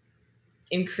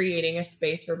in creating a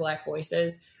space for Black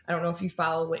voices. I don't know if you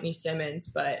follow Whitney Simmons,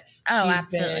 but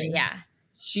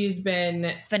she's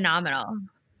been phenomenal.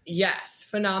 Yes,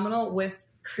 phenomenal with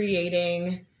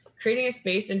creating a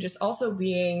space and just also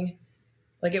being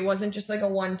like, it wasn't just like a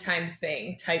one-time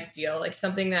thing type deal, like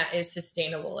something that is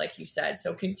sustainable, like you said.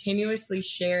 So continuously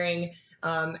sharing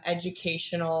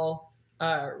educational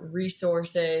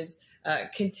resources,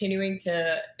 continuing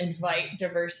to invite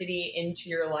diversity into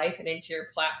your life and into your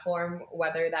platform,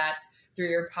 whether that's through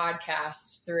your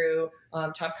podcast, through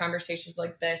tough conversations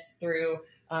like this, through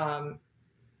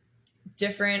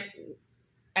different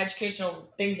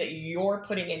educational things that you're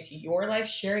putting into your life,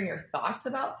 sharing your thoughts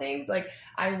about things. Like,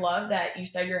 I love that you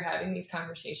said you're having these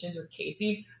conversations with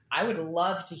Casey. I would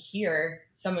love to hear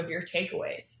some of your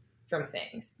takeaways from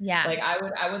things. Yeah. Like I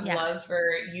would love for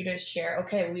you to share,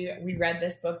 okay, we read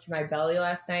this book to my belly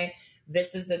last night.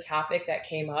 This is the topic that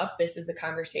came up. This is the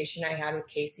conversation I had with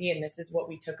Casey, and this is what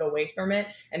we took away from it.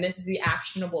 And this is the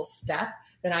actionable step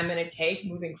that I'm going to take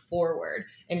moving forward,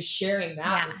 and sharing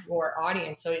that with your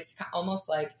audience. So it's almost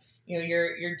like,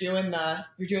 you're doing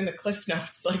the cliff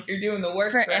notes, like you're doing the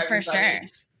work for everybody. For sure.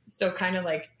 So kind of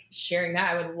like sharing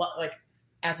that, I would like,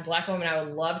 as a Black woman, I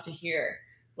would love to hear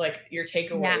like your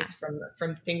takeaways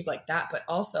from things like that. But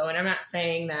also, and I'm not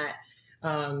saying that,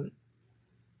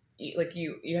 like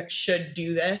you should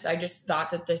do this. I just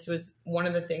thought that this was one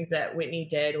of the things that Whitney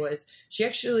did, was she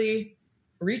actually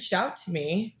reached out to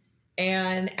me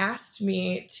and asked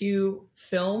me to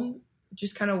film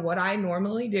just kind of what I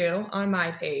normally do on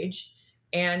my page.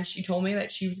 And she told me that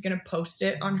she was going to post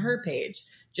it on her page,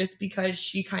 just because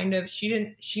she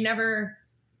never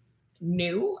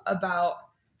knew about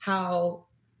how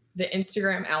the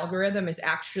Instagram algorithm is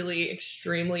actually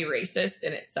extremely racist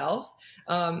in itself.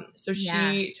 So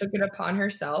she took it upon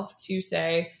herself to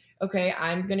say, okay,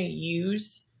 I'm going to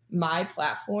use my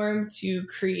platform to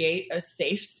create a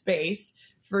safe space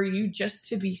for you just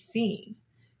to be seen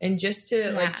and just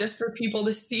to like, just for people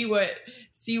to see what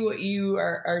you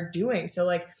are doing. So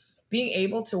like being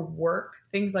able to work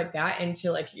things like that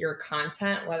into like your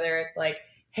content, whether it's like,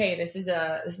 hey, this is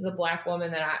a Black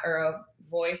woman or a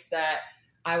voice that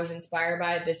I was inspired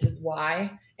by, this is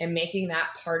why, and making that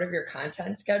part of your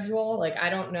content schedule. Like, I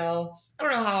don't know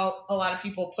how a lot of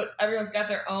people everyone's got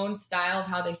their own style of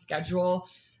how they schedule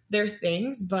their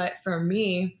things. But for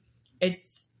me,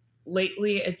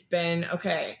 lately it's been,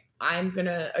 okay, I'm going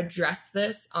to address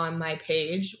this on my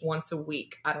page once a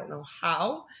week. I don't know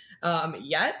how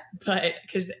yet, but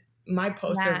because my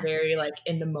posts are very like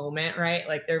in the moment, right?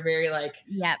 Like they're very like,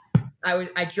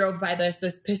 I drove by this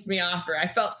pissed me off, or I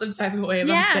felt some type of way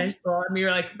about this. So let me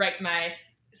like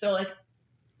so like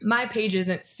my page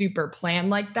isn't super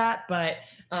planned like that, but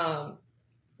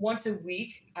once a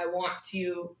week, I want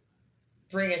to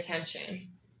bring attention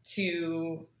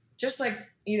to just like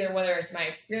either whether it's my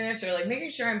experience or like making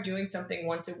sure I'm doing something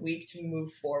once a week to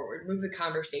move the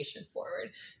conversation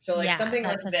forward. So like something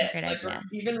like this, like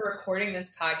even recording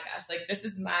this podcast, like this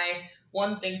is my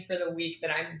one thing for the week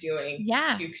that I'm doing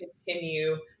to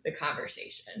continue the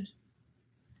conversation.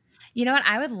 You know what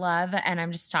I would love, and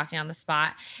I'm just talking on the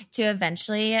spot, to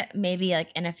eventually maybe like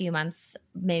in a few months,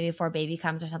 maybe before baby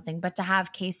comes or something, but to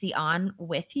have Casey on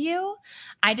with you.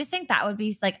 I just think that would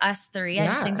be like us three. I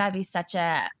just think that'd be such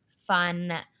a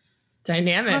fun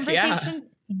dynamic conversation.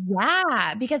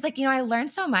 Yeah. Because like, you know, I learned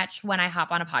so much when I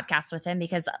hop on a podcast with him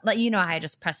because like, you know, I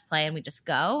just press play and we just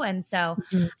go. And so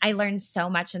I learned so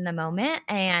much in the moment.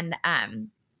 And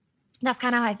that's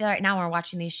kind of how I feel right now when we're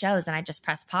watching these shows and I just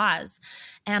press pause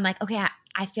and I'm like, okay,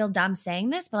 I feel dumb saying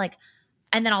this, but like,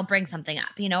 and then I'll bring something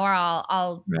up, you know, or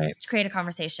I'll create a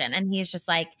conversation. And he's just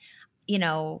like, you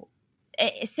know,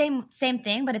 same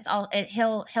thing, but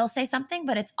he'll say something,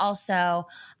 but it's also,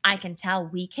 I can tell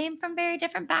we came from very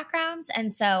different backgrounds.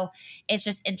 And so it's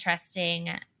just interesting,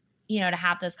 you know, to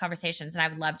have those conversations. And I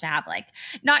would love to have like,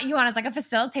 not you on as like a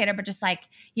facilitator, but just like,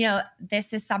 you know,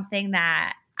 this is something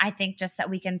that I think just that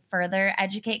we can further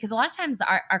educate. Because a lot of times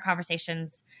our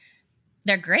conversations,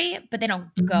 they're great, but they don't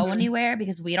go anywhere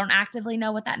because we don't actively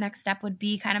know what that next step would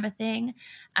be, kind of a thing.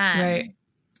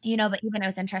 You know, but even it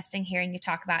was interesting hearing you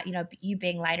talk about, you know, you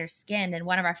being lighter skinned. And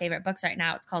one of our favorite books right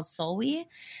now, it's called Soul We.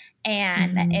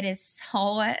 And it is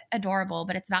so adorable,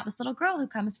 but it's about this little girl who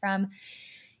comes from,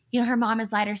 you know, her mom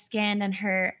is lighter skinned and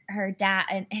her dad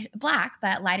and Black,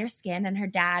 but lighter skinned, and her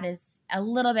dad is a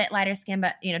little bit lighter skinned,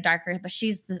 but, you know, darker, but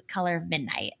she's the color of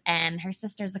midnight and her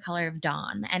sister's the color of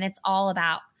dawn. And it's all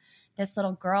about this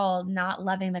little girl not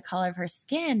loving the color of her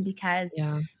skin because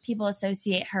people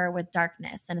associate her with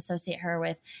darkness and associate her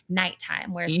with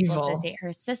nighttime, whereas people associate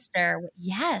her sister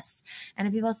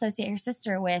and people associate her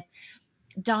sister with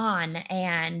dawn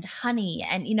and honey,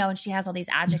 and you know, and she has all these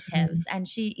adjectives and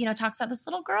she, you know, talks about this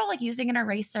little girl like using an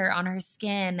eraser on her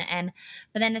skin, and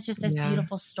but then it's just this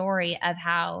beautiful story of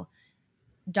how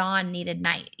dawn needed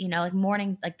night, you know, like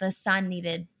morning, like the sun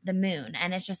needed the moon.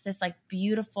 And it's just this like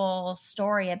beautiful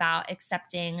story about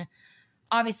accepting.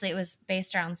 Obviously it was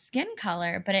based around skin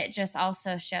color, but it just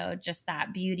also showed just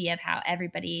that beauty of how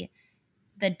everybody,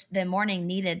 the morning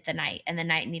needed the night and the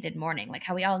night needed morning, like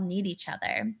how we all need each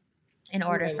other in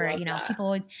order for, you know,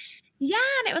 people would,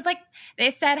 and it was like, they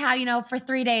said how, you know, for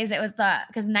 3 days it was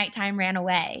because nighttime ran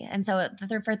away. And so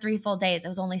for 3 full days, it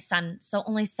was only sun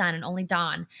and only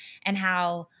dawn, and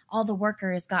how all the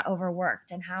workers got overworked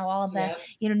and how all the,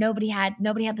 you know, nobody had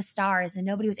the stars and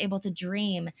nobody was able to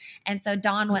dream. And so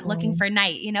dawn went looking for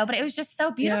night, you know, but it was just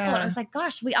so beautiful. It was like,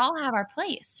 gosh, we all have our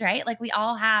place, right? Like we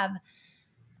all have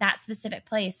that specific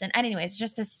place. And anyways,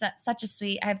 just this, such a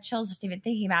sweet, I have chills just even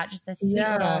thinking about just this sweet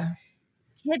little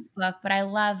kids book, but I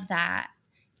love that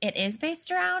it is based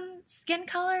around skin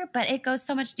color, but it goes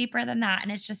so much deeper than that.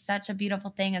 And it's just such a beautiful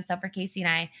thing. And so for Casey and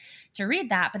I to read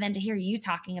that, but then to hear you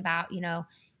talking about, you know,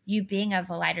 you being of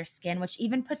a lighter skin, which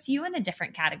even puts you in a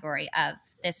different category of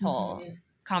this whole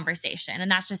conversation. And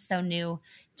that's just so new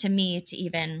to me to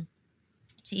even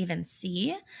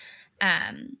see.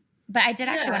 But I did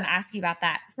actually want to ask you about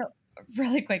that. So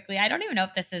really quickly, I don't even know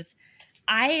if this is,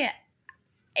 okay.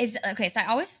 So I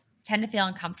always tend to feel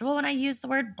uncomfortable when I use the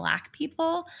word Black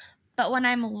people, but what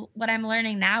I'm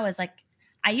learning now is like,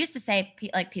 I used to say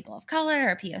like people of color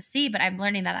or POC, but I'm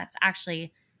learning that that's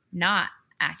actually not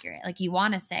accurate. Like you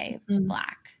want to say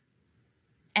Black.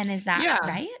 And is that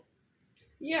right?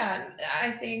 Yeah,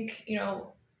 I think,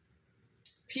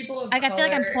 people of Like, color. I feel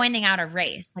like I'm pointing out a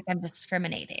race, like I'm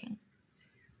discriminating.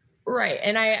 Right.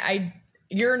 And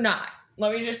you're not.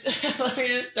 Let me just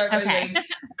start by saying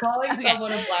calling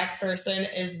someone a Black person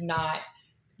is not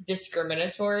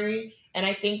discriminatory. And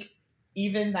I think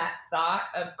even that thought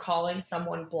of calling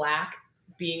someone Black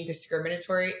being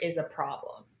discriminatory is a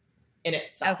problem in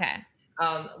itself. Okay.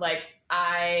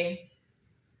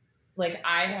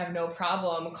 I have no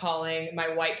problem calling my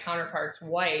white counterparts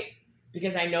white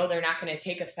because I know they're not going to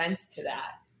take offense to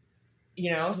that.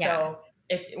 Yeah. So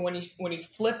when you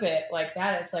flip it like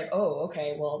that, it's like, oh,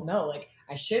 okay, well, no, like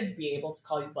I should be able to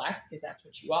call you Black because that's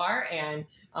what you are. And,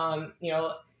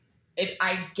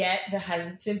 I get the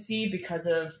hesitancy because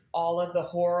of all of the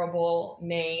horrible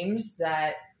names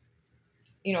that,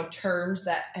 terms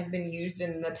that have been used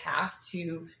in the past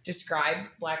to describe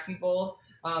Black people.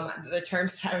 The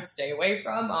terms that I would stay away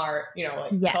from are,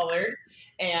 colored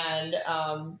and,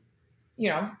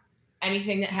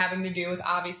 anything that having to do with,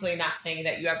 obviously not saying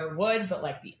that you ever would, but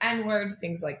like the N-word,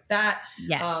 things like that.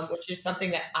 Yes. Which is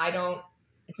something that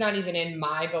it's not even in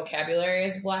my vocabulary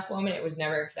as a Black woman. It was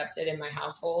never accepted in my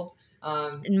household.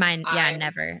 Mine,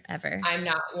 never, ever. I'm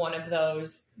not one of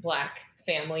those Black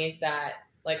families that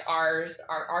like our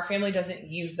family doesn't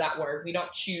use that word. We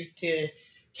don't choose to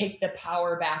take the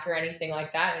power back or anything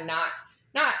like that. And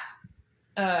not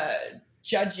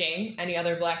judging any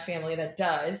other Black family that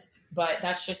does. But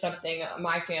that's just something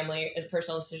my family, as a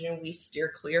personal decision, we steer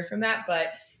clear from that.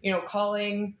 But,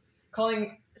 calling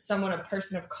someone a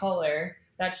person of color,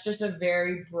 that's just a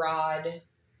very broad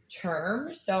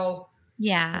term. So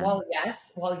yeah, while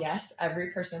yes, every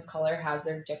person of color has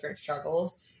their different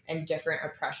struggles and different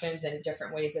oppressions and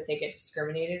different ways that they get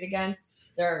discriminated against,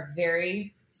 there are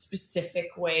very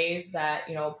specific ways that,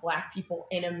 Black people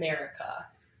in America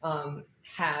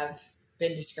have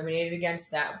been discriminated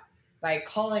against that. By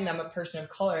calling them a person of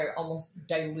color almost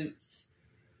dilutes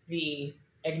the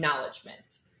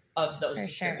acknowledgement of those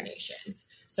discriminations.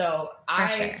 So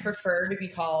I prefer to be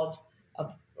called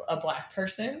a Black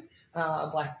person,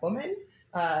 a Black woman.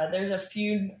 There's a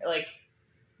few like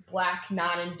Black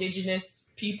non-Indigenous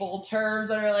people terms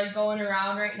that are like going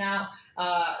around right now.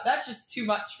 That's just too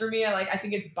much for me. I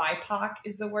think it's BIPOC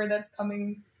is the word that's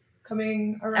coming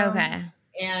around. Okay.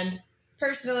 And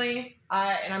personally,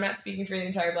 and I'm not speaking for the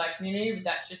entire Black community, but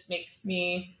that just makes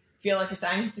me feel like a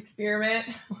science experiment.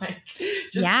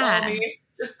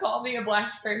 Call me a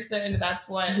Black person. That's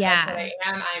what I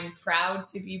am. I'm proud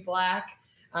to be Black.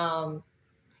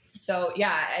 So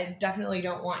yeah, I definitely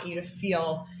don't want you to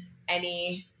feel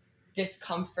any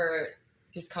discomfort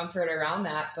around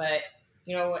that. But,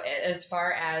 as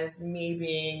far as me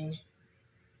being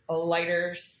a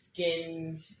lighter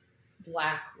skinned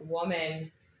Black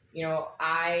woman,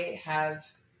 I have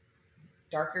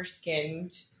darker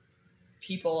skinned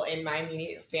people in my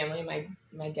immediate family.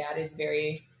 My dad is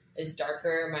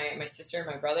darker. My sister,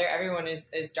 my brother, everyone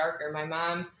is darker. My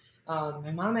mom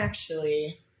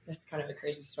actually, that's kind of a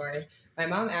crazy story. My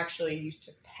mom actually used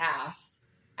to pass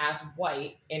as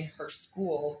white in her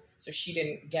school, so she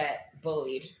didn't get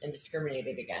bullied and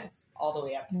discriminated against all the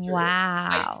way up through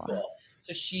high school.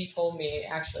 So she told me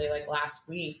actually like last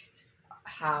week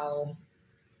how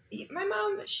my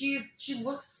mom, she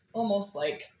looks almost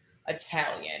like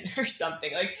Italian or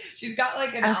something. Like she's got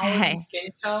like an olive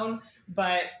skin tone,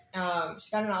 but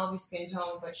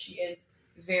she is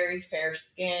very fair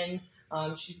skinned.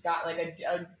 She's got like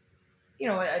a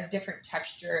different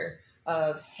texture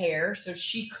of hair, so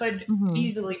she could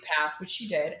easily pass, which she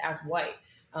did, as white.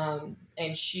 And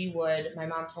my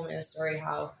mom told me the story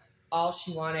how all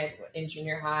she wanted in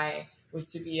junior high was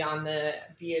to be on the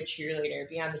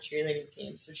cheerleading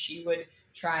team. So she would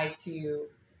try to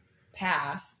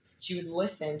pass. She would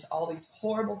listen to all these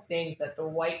horrible things that the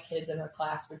white kids in her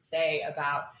class would say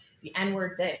about the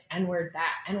N-word this, N-word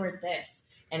that, N-word this,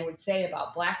 and would say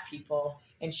about Black people.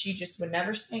 And she just would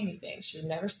never say anything. She would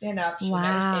never stand up. She would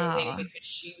never say anything because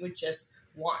she would just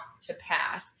want to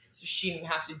pass so she didn't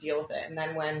have to deal with it. And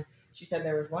then when she said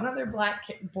there was one other Black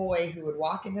boy who would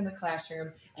walk into the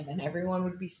classroom and then everyone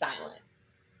would be silent.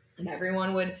 And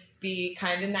everyone would be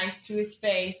kind of nice to his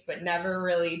face, but never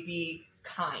really be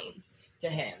kind to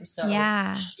him. So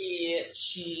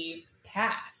she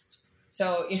passed.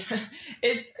 So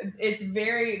it's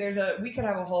very, we could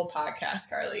have a whole podcast,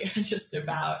 Carly, just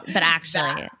about but actually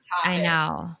that I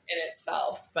know in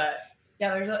itself. But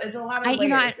yeah, it's a lot of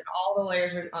layers, and all the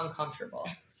layers are uncomfortable.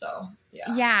 So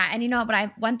yeah. And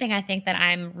but one thing I think that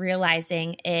I'm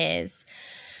realizing is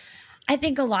I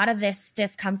think a lot of this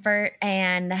discomfort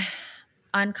and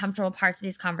uncomfortable parts of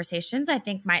these conversations I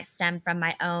think might stem from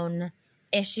my own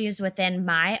issues within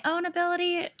my own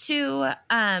ability to,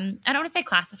 I don't want to say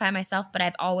classify myself, but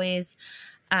I've always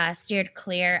steered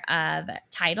clear of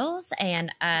titles and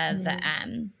of,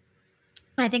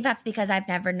 I think that's because I've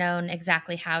never known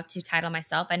exactly how to title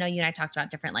myself. I know you and I talked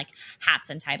about different like hats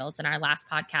and titles in our last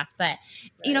podcast, but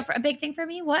you know, for a big thing for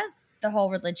me was the whole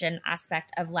religion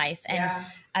aspect of life. And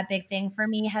a big thing for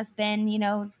me has been, you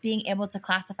know, being able to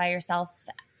classify yourself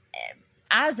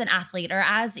as an athlete or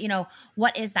as, you know,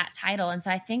 what is that title? And so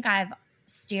I think I've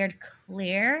steered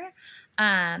clear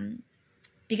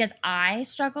because I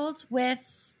struggled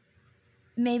with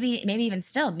maybe even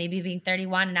still, maybe being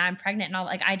 31 and now I'm pregnant and all,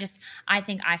 like, I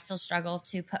think I still struggle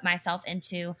to put myself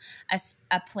into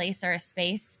a place or a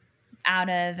space out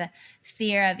of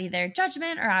fear of either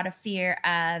judgment or out of fear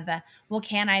of, well,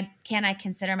 can I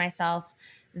consider myself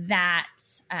that,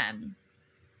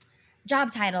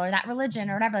 job title or that religion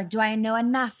or whatever? Like, do I know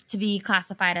enough to be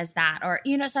classified as that? Or,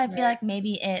 you know, so I feel like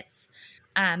maybe it's,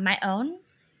 my own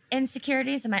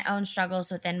insecurities and my own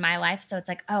struggles within my life. So it's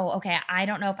like, oh, okay, I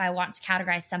don't know if I want to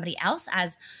categorize somebody else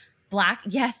as Black.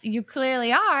 Yes, you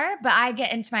clearly are, but I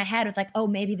get into my head with like, oh,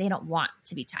 maybe they don't want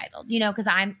to be titled, you know, because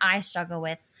I struggle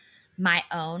with my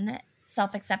own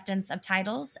self-acceptance of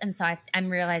titles. And so I'm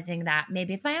realizing that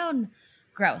maybe it's my own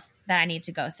growth that I need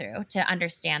to go through to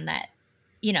understand that,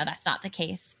 you know, that's not the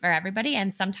case for everybody.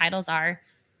 And some titles are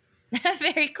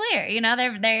very clear, you know,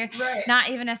 they're not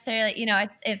even necessarily, you know,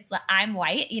 it's I'm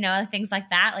white, you know, things like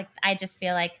that. Like, I just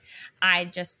feel like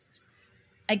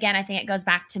again, I think it goes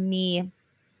back to me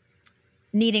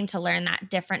needing to learn that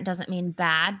different doesn't mean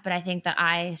bad, but I think that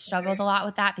I struggled a lot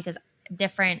with that because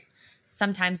different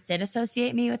sometimes did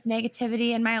associate me with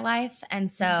negativity in my life.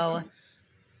 And so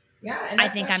and I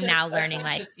think I'm now learning,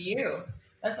 like,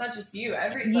 that's not just you.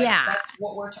 That's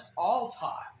what we're all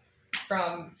taught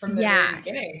from the very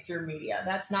beginning through media.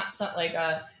 That's not something like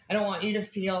I don't want you to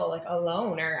feel like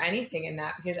alone or anything in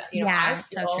that, because, you know,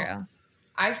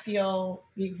 I feel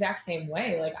the exact same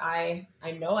way. Like, I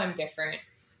know I'm different.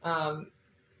 And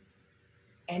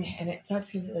it sucks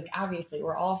because, like, obviously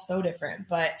we're all so different,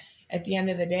 but at the end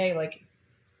of the day, like,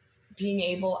 being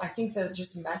able, I think the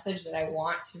just message that I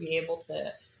want to be able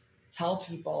to tell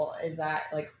people is that,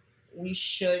 like, we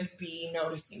should be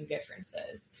noticing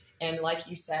differences. And like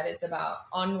you said, it's about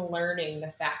unlearning the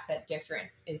fact that different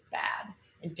is bad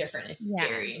and different is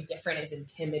scary and different is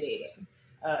intimidating.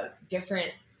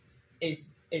 Different is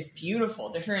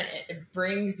beautiful. Different, it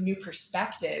brings new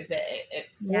perspectives. It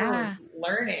forwards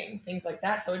learning, things like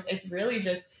that. So it's really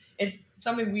just, it's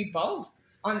something we both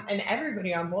and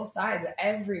everybody on both sides,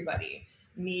 everybody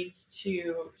needs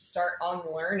to start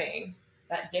unlearning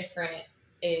that different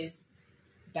is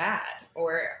bad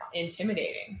or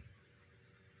intimidating.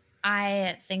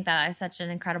 I think that is such an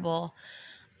incredible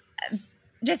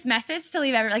just message to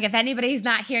leave like, if anybody's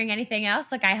not hearing anything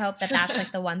else, like, I hope that that's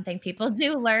like the one thing people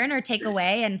do learn or take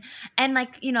away. And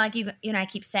like, you know, like you know, I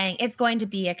keep saying it's going to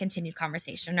be a continued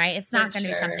conversation, right? It's not going to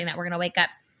be something that we're going to wake up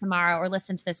tomorrow or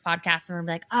listen to this podcast and we're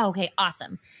like, oh, okay,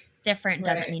 awesome. Different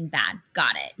doesn't mean bad.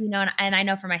 Got it. You know, and I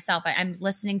know for myself, I'm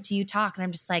listening to you talk and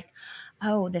I'm just like,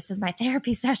 oh, this is my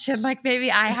therapy session. Like,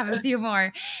 maybe I have a few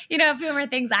more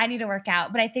things I need to work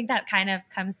out. But I think that kind of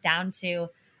comes down to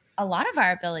a lot of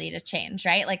our ability to change,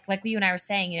 right? Like you and I were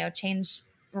saying, you know, change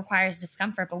requires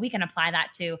discomfort, but we can apply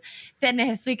that to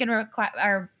fitness. We can apply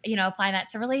that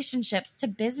to relationships, to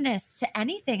business, to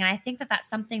anything. And I think that that's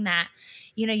something that,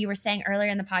 you know, you were saying earlier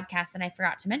in the podcast, and I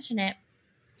forgot to mention it.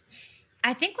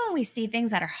 I think when we see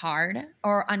things that are hard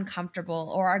or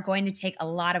uncomfortable or are going to take a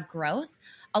lot of growth,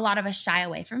 a lot of us shy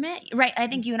away from it, right? I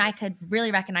think you and I could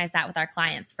really recognize that with our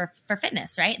clients for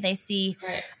fitness, right? They see,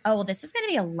 oh, well, this is going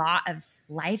to be a lot of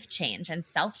life change and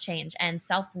self-change and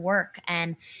self-work.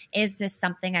 And is this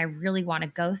something I really want to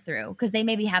go through? Because they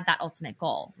maybe have that ultimate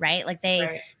goal, right? Like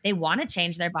they want to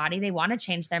change their body. They want to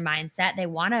change their mindset. They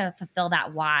want to fulfill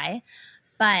that why.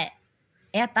 But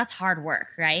that's hard work,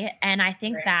 right? And I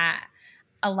think that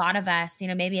a lot of us, you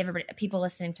know, maybe people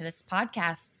listening to this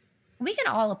podcast, we can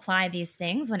all apply these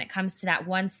things when it comes to that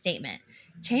one statement.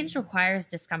 Change requires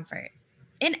discomfort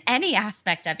in any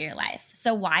aspect of your life.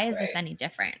 So why is this any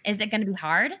different? Is it going to be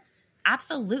hard?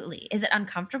 Absolutely. Is it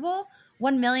uncomfortable?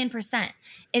 1,000,000%.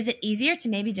 Is it easier to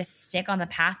maybe just stick on the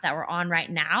path that we're on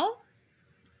right now?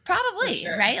 Probably,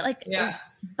 right? Like,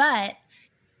 but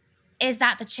is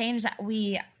that the change that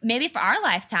maybe for our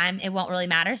lifetime, it won't really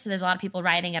matter. So there's a lot of people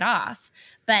writing it off,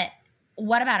 but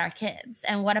what about our kids?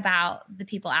 And what about the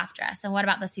people after us? And what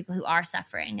about those people who are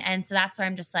suffering? And so that's where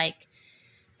I'm just like,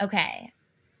 okay,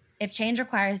 if change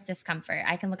requires discomfort,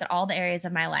 I can look at all the areas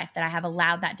of my life that I have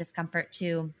allowed that discomfort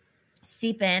to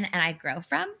seep in and I grow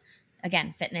from.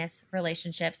 again, fitness,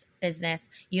 relationships, business.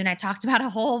 You and I talked about a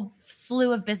whole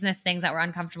slew of business things that were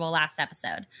uncomfortable last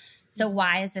episode. So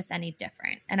why is this any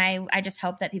different? And I just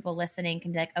hope that people listening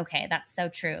can be like, okay, that's so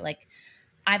true. Like,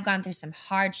 I've gone through some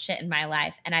hard shit in my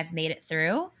life and I've made it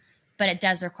through, but it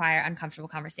does require uncomfortable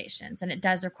conversations. And it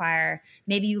does require,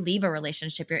 maybe you leave a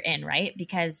relationship you're in, right?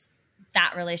 Because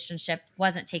that relationship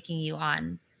wasn't taking you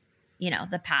on,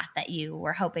 the path that you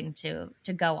were hoping to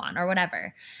go on or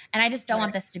whatever. And I just don't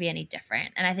want this to be any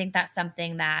different. And I think that's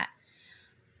something that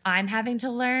I'm having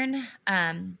to learn.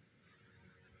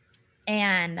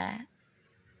 And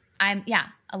I'm,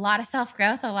 a lot of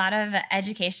self-growth, a lot of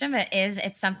education, but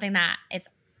it's something that it's,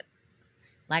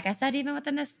 like I said, even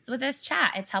with this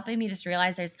chat, it's helping me just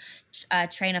realize there's a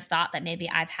train of thought that maybe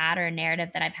I've had or a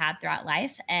narrative that I've had throughout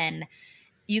life. And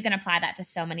you can apply that to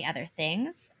so many other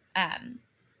things. And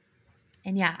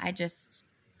I'm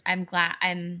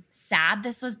sad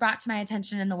this was brought to my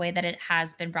attention in the way that it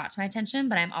has been brought to my attention,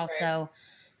 but I'm also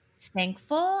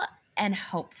thankful and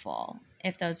hopeful,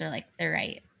 if those are like the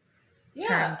right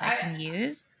terms I can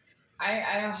use.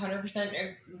 I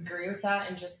 100% agree with that.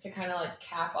 And just to kind of like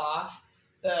cap off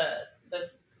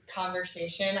this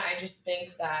conversation, I just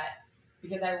think that,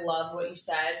 because I love what you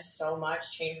said so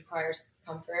much, change requires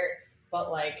discomfort,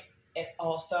 but like it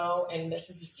also, and this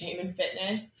is the same in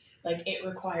fitness, like it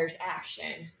requires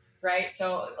action, right?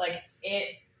 So like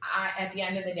at the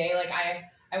end of the day, like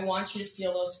I want you to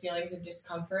feel those feelings of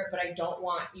discomfort, but I don't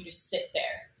want you to sit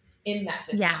there in that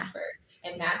discomfort.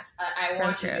 And that's, I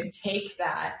want you to take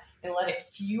that and let it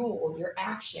fuel your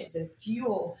actions and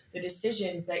fuel the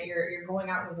decisions that you're going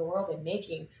out into the world and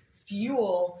making.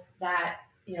 Fuel that,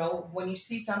 when you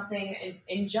see something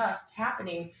unjust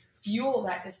happening, fuel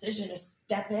that decision to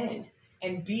step in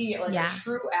and be like a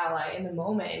true ally in the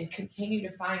moment and continue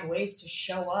to find ways to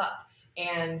show up.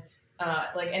 And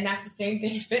and that's the same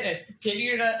thing in fitness.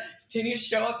 Continue to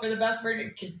show up for the best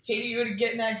version. Continue to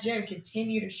get in that gym.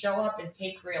 Continue to show up and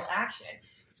take real action.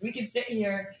 Because we can sit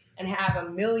here and have a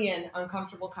million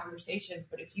uncomfortable conversations,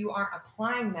 but if you aren't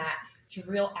applying that to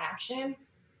real action,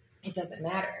 it doesn't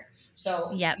matter.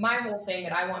 So my whole thing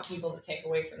that I want people to take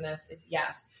away from this is,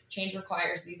 yes, change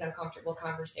requires these uncomfortable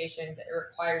conversations. It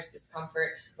requires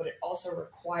discomfort, but it also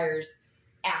requires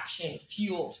action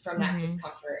fueled from that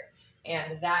discomfort.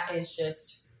 And that is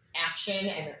just action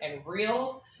and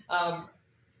real.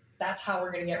 That's how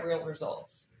we're going to get real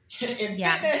results in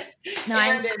fitness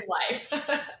and in life.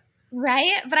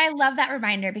 Right. But I love that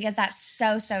reminder, because that's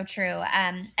so, so true.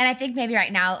 And I think maybe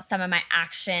right now some of my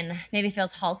action maybe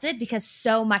feels halted because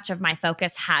so much of my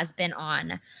focus has been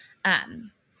on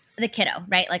the kiddo,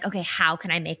 right? Like, okay, how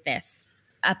can I make this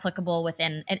applicable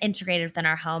within and integrated within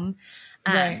our home?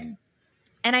 Right.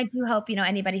 And I do hope,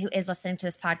 anybody who is listening to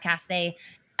this podcast,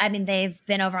 they've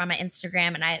been over on my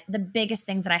Instagram, and the biggest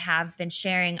things that I have been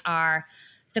sharing are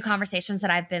the conversations that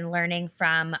I've been learning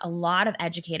from a lot of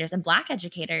educators and Black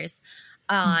educators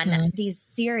on these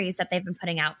series that they've been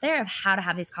putting out there of how to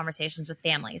have these conversations with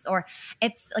families. Or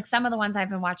it's like some of the ones I've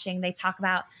been watching, they talk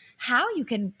about how you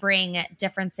can bring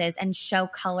differences and show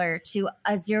color to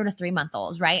a 0 to 3 month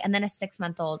old, right? And then a 6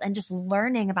 month old, and just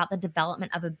learning about the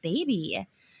development of a baby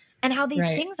and how these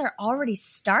things are already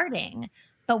starting,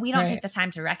 but we don't take the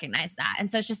time to recognize that. And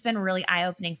so it's just been really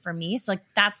eye-opening for me. So like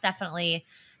that's definitely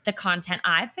the content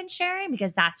I've been sharing,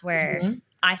 because that's where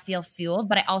I feel fueled,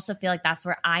 but I also feel like that's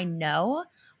where I know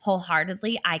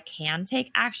wholeheartedly I can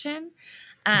take action.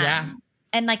 And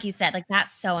like you said, like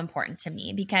that's so important to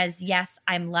me, because yes,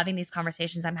 I'm loving these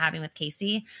conversations I'm having with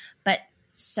Casey, but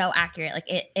so accurate. Like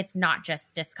it's not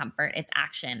just discomfort, it's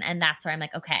action. And that's where I'm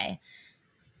like, okay,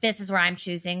 this is where I'm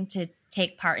choosing to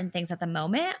take part in things at the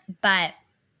moment. But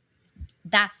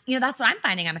that's what I'm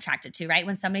finding I'm attracted to, right?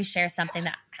 When somebody shares something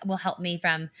that will help me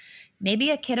from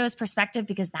maybe a kiddo's perspective,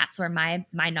 because that's where my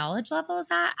knowledge level is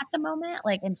at the moment,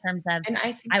 like in terms of, and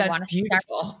I think that's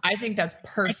beautiful. I think that's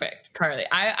perfect, Carly.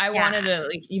 I wanted to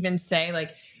like even say,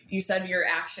 like you said, your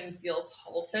action feels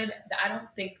halted. I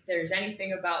don't think there's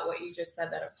anything about what you just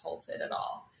said that is halted at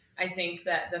all. I think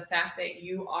that the fact that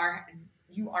you are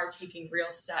taking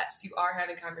real steps, you are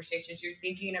having conversations, you're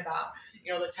thinking about,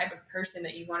 the type of person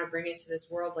that you want to bring into this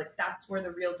world. Like that's where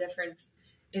the real difference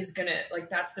is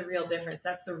that's the real difference.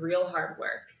 That's the real hard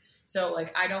work. So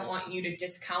like, I don't want you to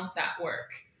discount that work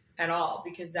at all,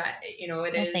 because that,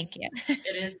 thank you.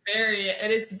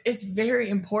 it's very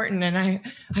important. And I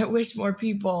wish more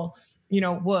people,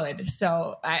 would.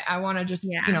 So I want to just,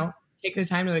 take the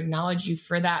time to acknowledge you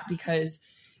for that, because,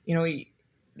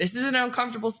 this is an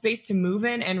uncomfortable space to move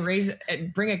in and raise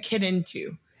and bring a kid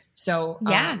into. So,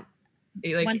 1,000%.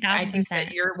 I think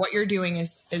that what you're doing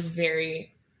is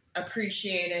very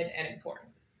appreciated and important.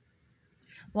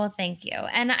 Well, thank you.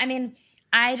 And I mean,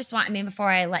 before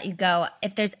I let you go,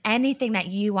 if there's anything that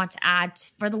you want to add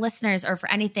for the listeners or for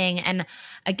anything, and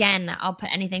again, I'll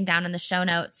put anything down in the show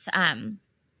notes.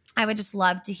 I would just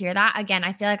love to hear that. Again,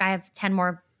 I feel like I have 10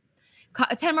 more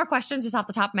questions just off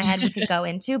the top of my head we could go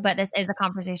into, but this is a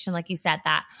conversation, like you said,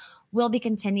 that will be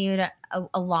continued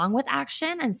along with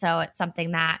action. And so it's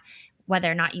something that whether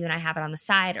or not you and I have it on the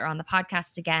side or on the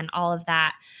podcast, again, all of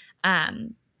that.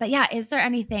 But yeah, is there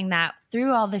anything that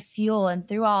through all the fuel and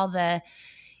through all the,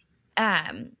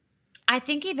 I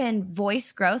think even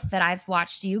voice growth that I've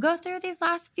watched you go through these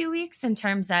last few weeks in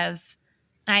terms of,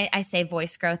 I say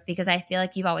voice growth because I feel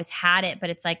like you've always had it, but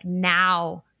it's like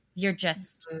now you're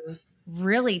just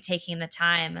really taking the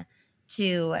time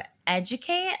to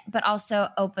educate, but also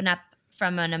open up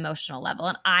from an emotional level.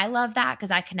 And I love that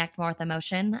because I connect more with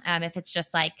emotion. If it's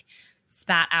just like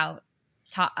spat out,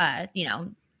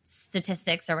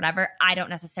 statistics or whatever, I don't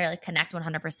necessarily connect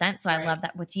 100%. So I love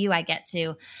that with you, I get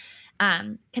to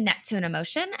connect to an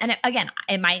emotion. And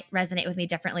it might resonate with me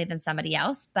differently than somebody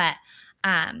else, but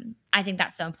I think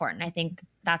that's so important. I think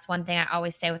that's one thing I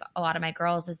always say with a lot of my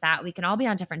girls is that we can all be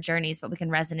on different journeys, but we can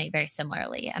resonate very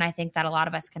similarly. And I think that a lot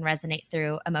of us can resonate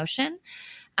through emotion.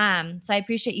 So I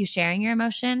appreciate you sharing your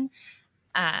emotion.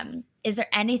 Is there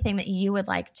anything that you would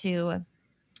like to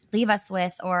leave us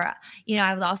with? Or,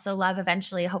 I would also love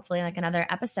eventually, hopefully like another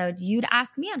episode, you'd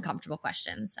ask me uncomfortable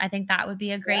questions. I think that would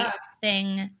be a great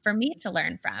thing for me to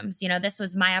learn from. So, this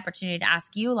was my opportunity to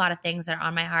ask you a lot of things that are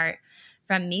on my heart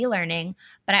from me learning.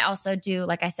 But I also do,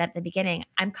 like I said at the beginning,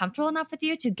 I'm comfortable enough with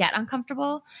you to get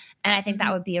uncomfortable. And I think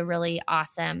that would be a really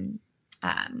awesome,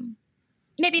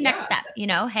 maybe next step,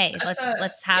 hey,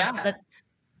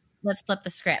 let's flip the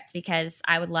script because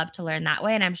I would love to learn that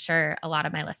way. And I'm sure a lot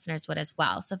of my listeners would as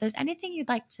well. So if there's anything you'd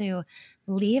like to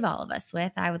leave all of us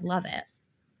with, I would love it.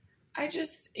 I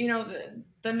just,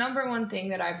 the number one thing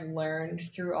that I've learned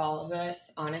through all of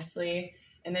this, honestly,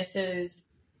 and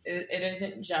it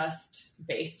isn't just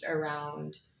based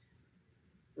around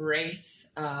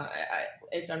race.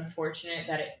 It's unfortunate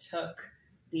that it took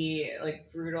the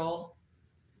brutal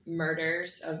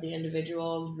murders of the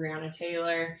individuals, Breonna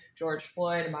Taylor, George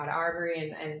Floyd, Ahmaud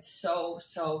Arbery, and so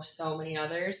many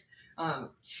others,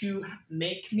 to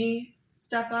make me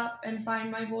step up and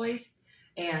find my voice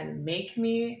and make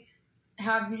me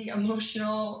have the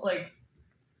emotional,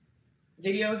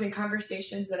 videos and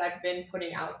conversations that I've been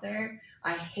putting out there.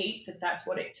 I hate that that's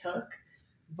what it took,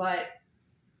 but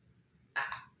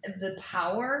the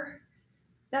power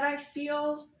that I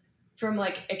feel from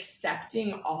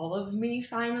accepting all of me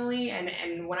finally.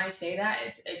 And when I say that,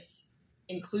 it's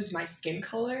includes my skin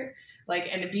color,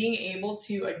 and being able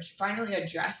to finally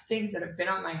address things that have been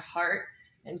on my heart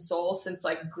and soul since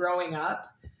growing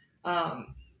up.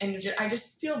 And I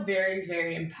just feel very,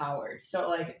 very empowered.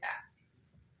 So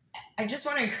I just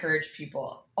want to encourage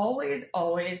people, always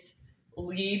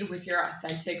lead with your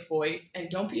authentic voice and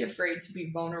don't be afraid to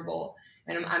be vulnerable.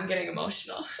 And I'm getting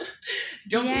emotional.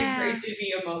 Don't be afraid to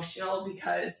be emotional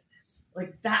because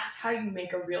that's how you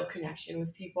make a real connection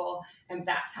with people. And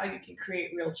that's how you can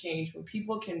create real change when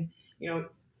people can,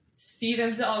 see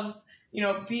themselves,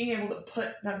 being able to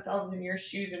put themselves in your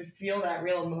shoes and feel that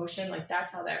real emotion.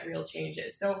 That's how that real change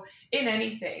is. So in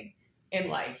anything in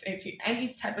life,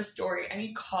 any type of story,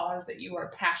 any cause that you are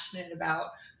passionate about,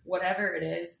 whatever it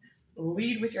is,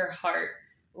 lead with your heart,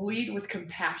 lead with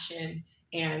compassion.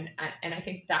 And I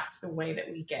think that's the way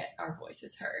that we get our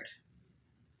voices heard.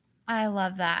 I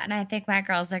love that. And I think my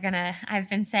girls are I've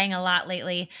been saying a lot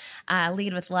lately,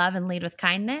 lead with love and lead with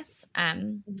kindness.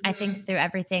 I think through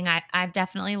everything, I've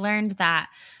definitely learned that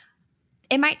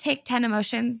it might take 10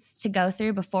 emotions to go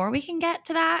through before we can get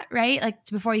to that, right?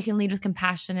 Before you can lead with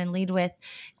compassion and lead with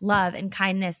love and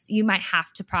kindness, you might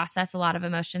have to process a lot of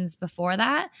emotions before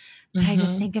that. But I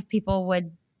just think if people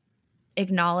would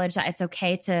acknowledge that it's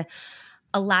okay to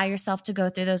allow yourself to go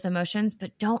through those emotions,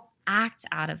 but don't act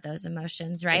out of those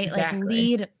emotions, right? Exactly.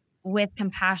 Lead with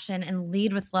compassion and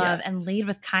lead with love and lead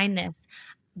with kindness.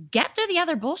 Get through the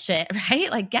other bullshit,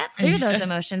 right? Get through those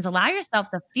emotions, allow yourself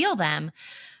to feel them.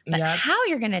 But how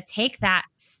you're going to take that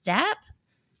step,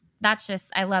 that's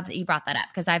just, I love that you brought that up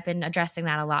because I've been addressing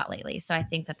that a lot lately. So I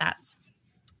think that that's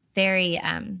very,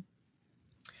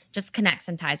 just connects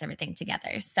and ties everything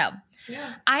together. So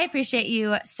I appreciate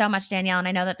you so much, Danielle. And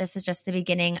I know that this is just the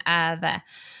beginning of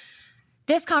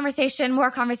this conversation,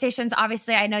 more conversations.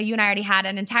 Obviously, I know you and I already had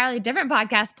an entirely different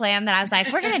podcast plan that I was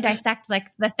like, we're going to dissect the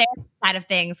therapy side of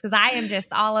things because I am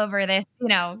just all over this,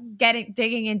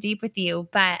 digging in deep with you.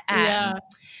 But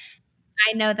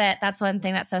I know that that's one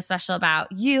thing that's so special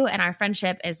about you and our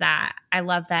friendship is that I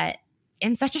love that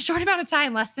in such a short amount of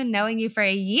time, less than knowing you for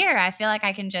a year, I feel like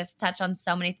I can just touch on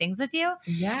so many things with you.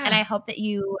 Yeah. And I hope that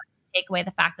you take away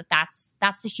the fact that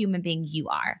that's the human being you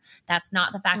are. That's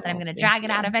not the fact that I'm going to drag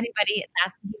it out of anybody.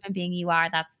 That's the human being you are.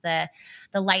 That's the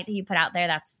light that you put out there.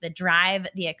 That's the drive,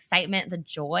 the excitement, the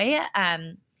joy,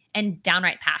 and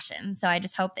downright passion. So I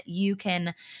just hope that you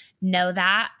can know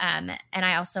that. And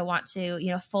I also want to,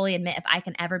 fully admit if I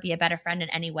can ever be a better friend in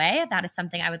any way, that is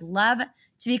something I would love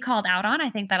to be called out on. I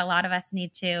think that a lot of us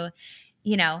need to,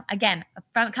 again,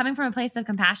 coming from a place of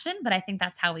compassion, but I think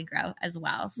that's how we grow as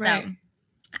well. So I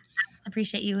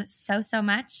appreciate you so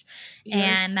much.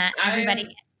 And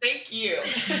everybody... Thank you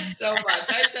so much.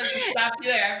 I just have to stop you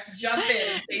there. I have to jump in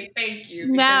and say thank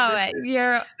you.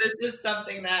 This is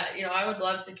something that, I would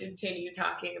love to continue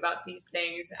talking about these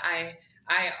things. I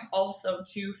also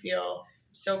too feel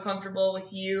so comfortable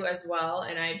with you as well.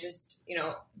 And I just,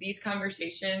 these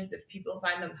conversations, if people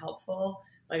find them helpful,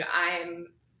 like I'm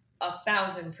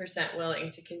 1,000% willing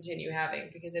to continue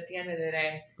having, because at the end of the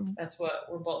day, that's what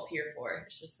we're both here for.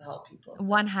 It's just to help people. So.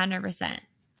 100%.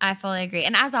 I fully agree.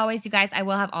 And as always, you guys, I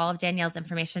will have all of Danielle's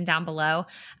information down below.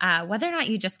 Whether or not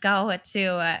you just go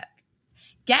to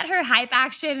get her hype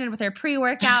action and with her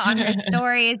pre-workout on her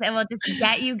stories, it will just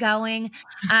get you going.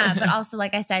 But also,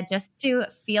 like I said, just to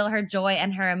feel her joy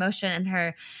and her emotion and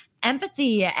her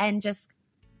empathy and just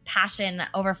passion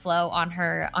overflow on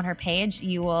her page,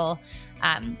 you will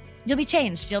you'll be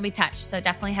changed. You'll be touched. So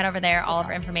definitely head over there. All of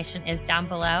our information is down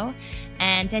below.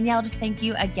 And Danielle, just thank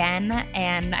you again.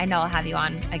 And I know I'll have you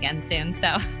on again soon.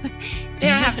 So you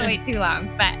don't have to wait too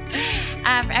long. But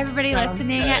for everybody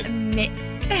listening,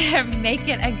 make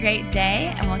it a great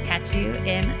day. And we'll catch you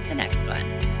in the next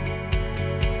one.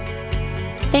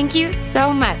 Thank you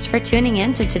so much for tuning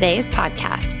in to today's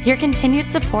podcast. Your continued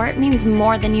support means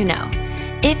more than you know.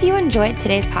 If you enjoyed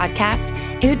today's podcast,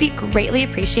 it would be greatly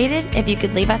appreciated if you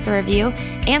could leave us a review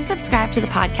and subscribe to the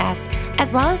podcast,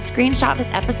 as well as screenshot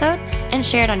this episode and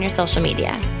share it on your social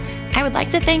media. I would like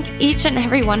to thank each and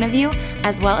every one of you,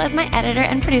 as well as my editor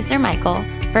and producer, Michael,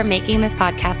 for making this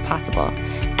podcast possible.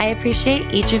 I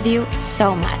appreciate each of you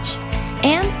so much.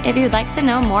 And if you'd like to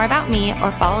know more about me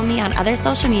or follow me on other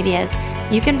social medias,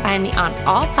 you can find me on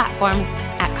all platforms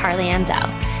at Carly Andell.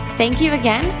 Thank you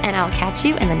again, and I'll catch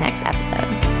you in the next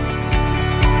episode.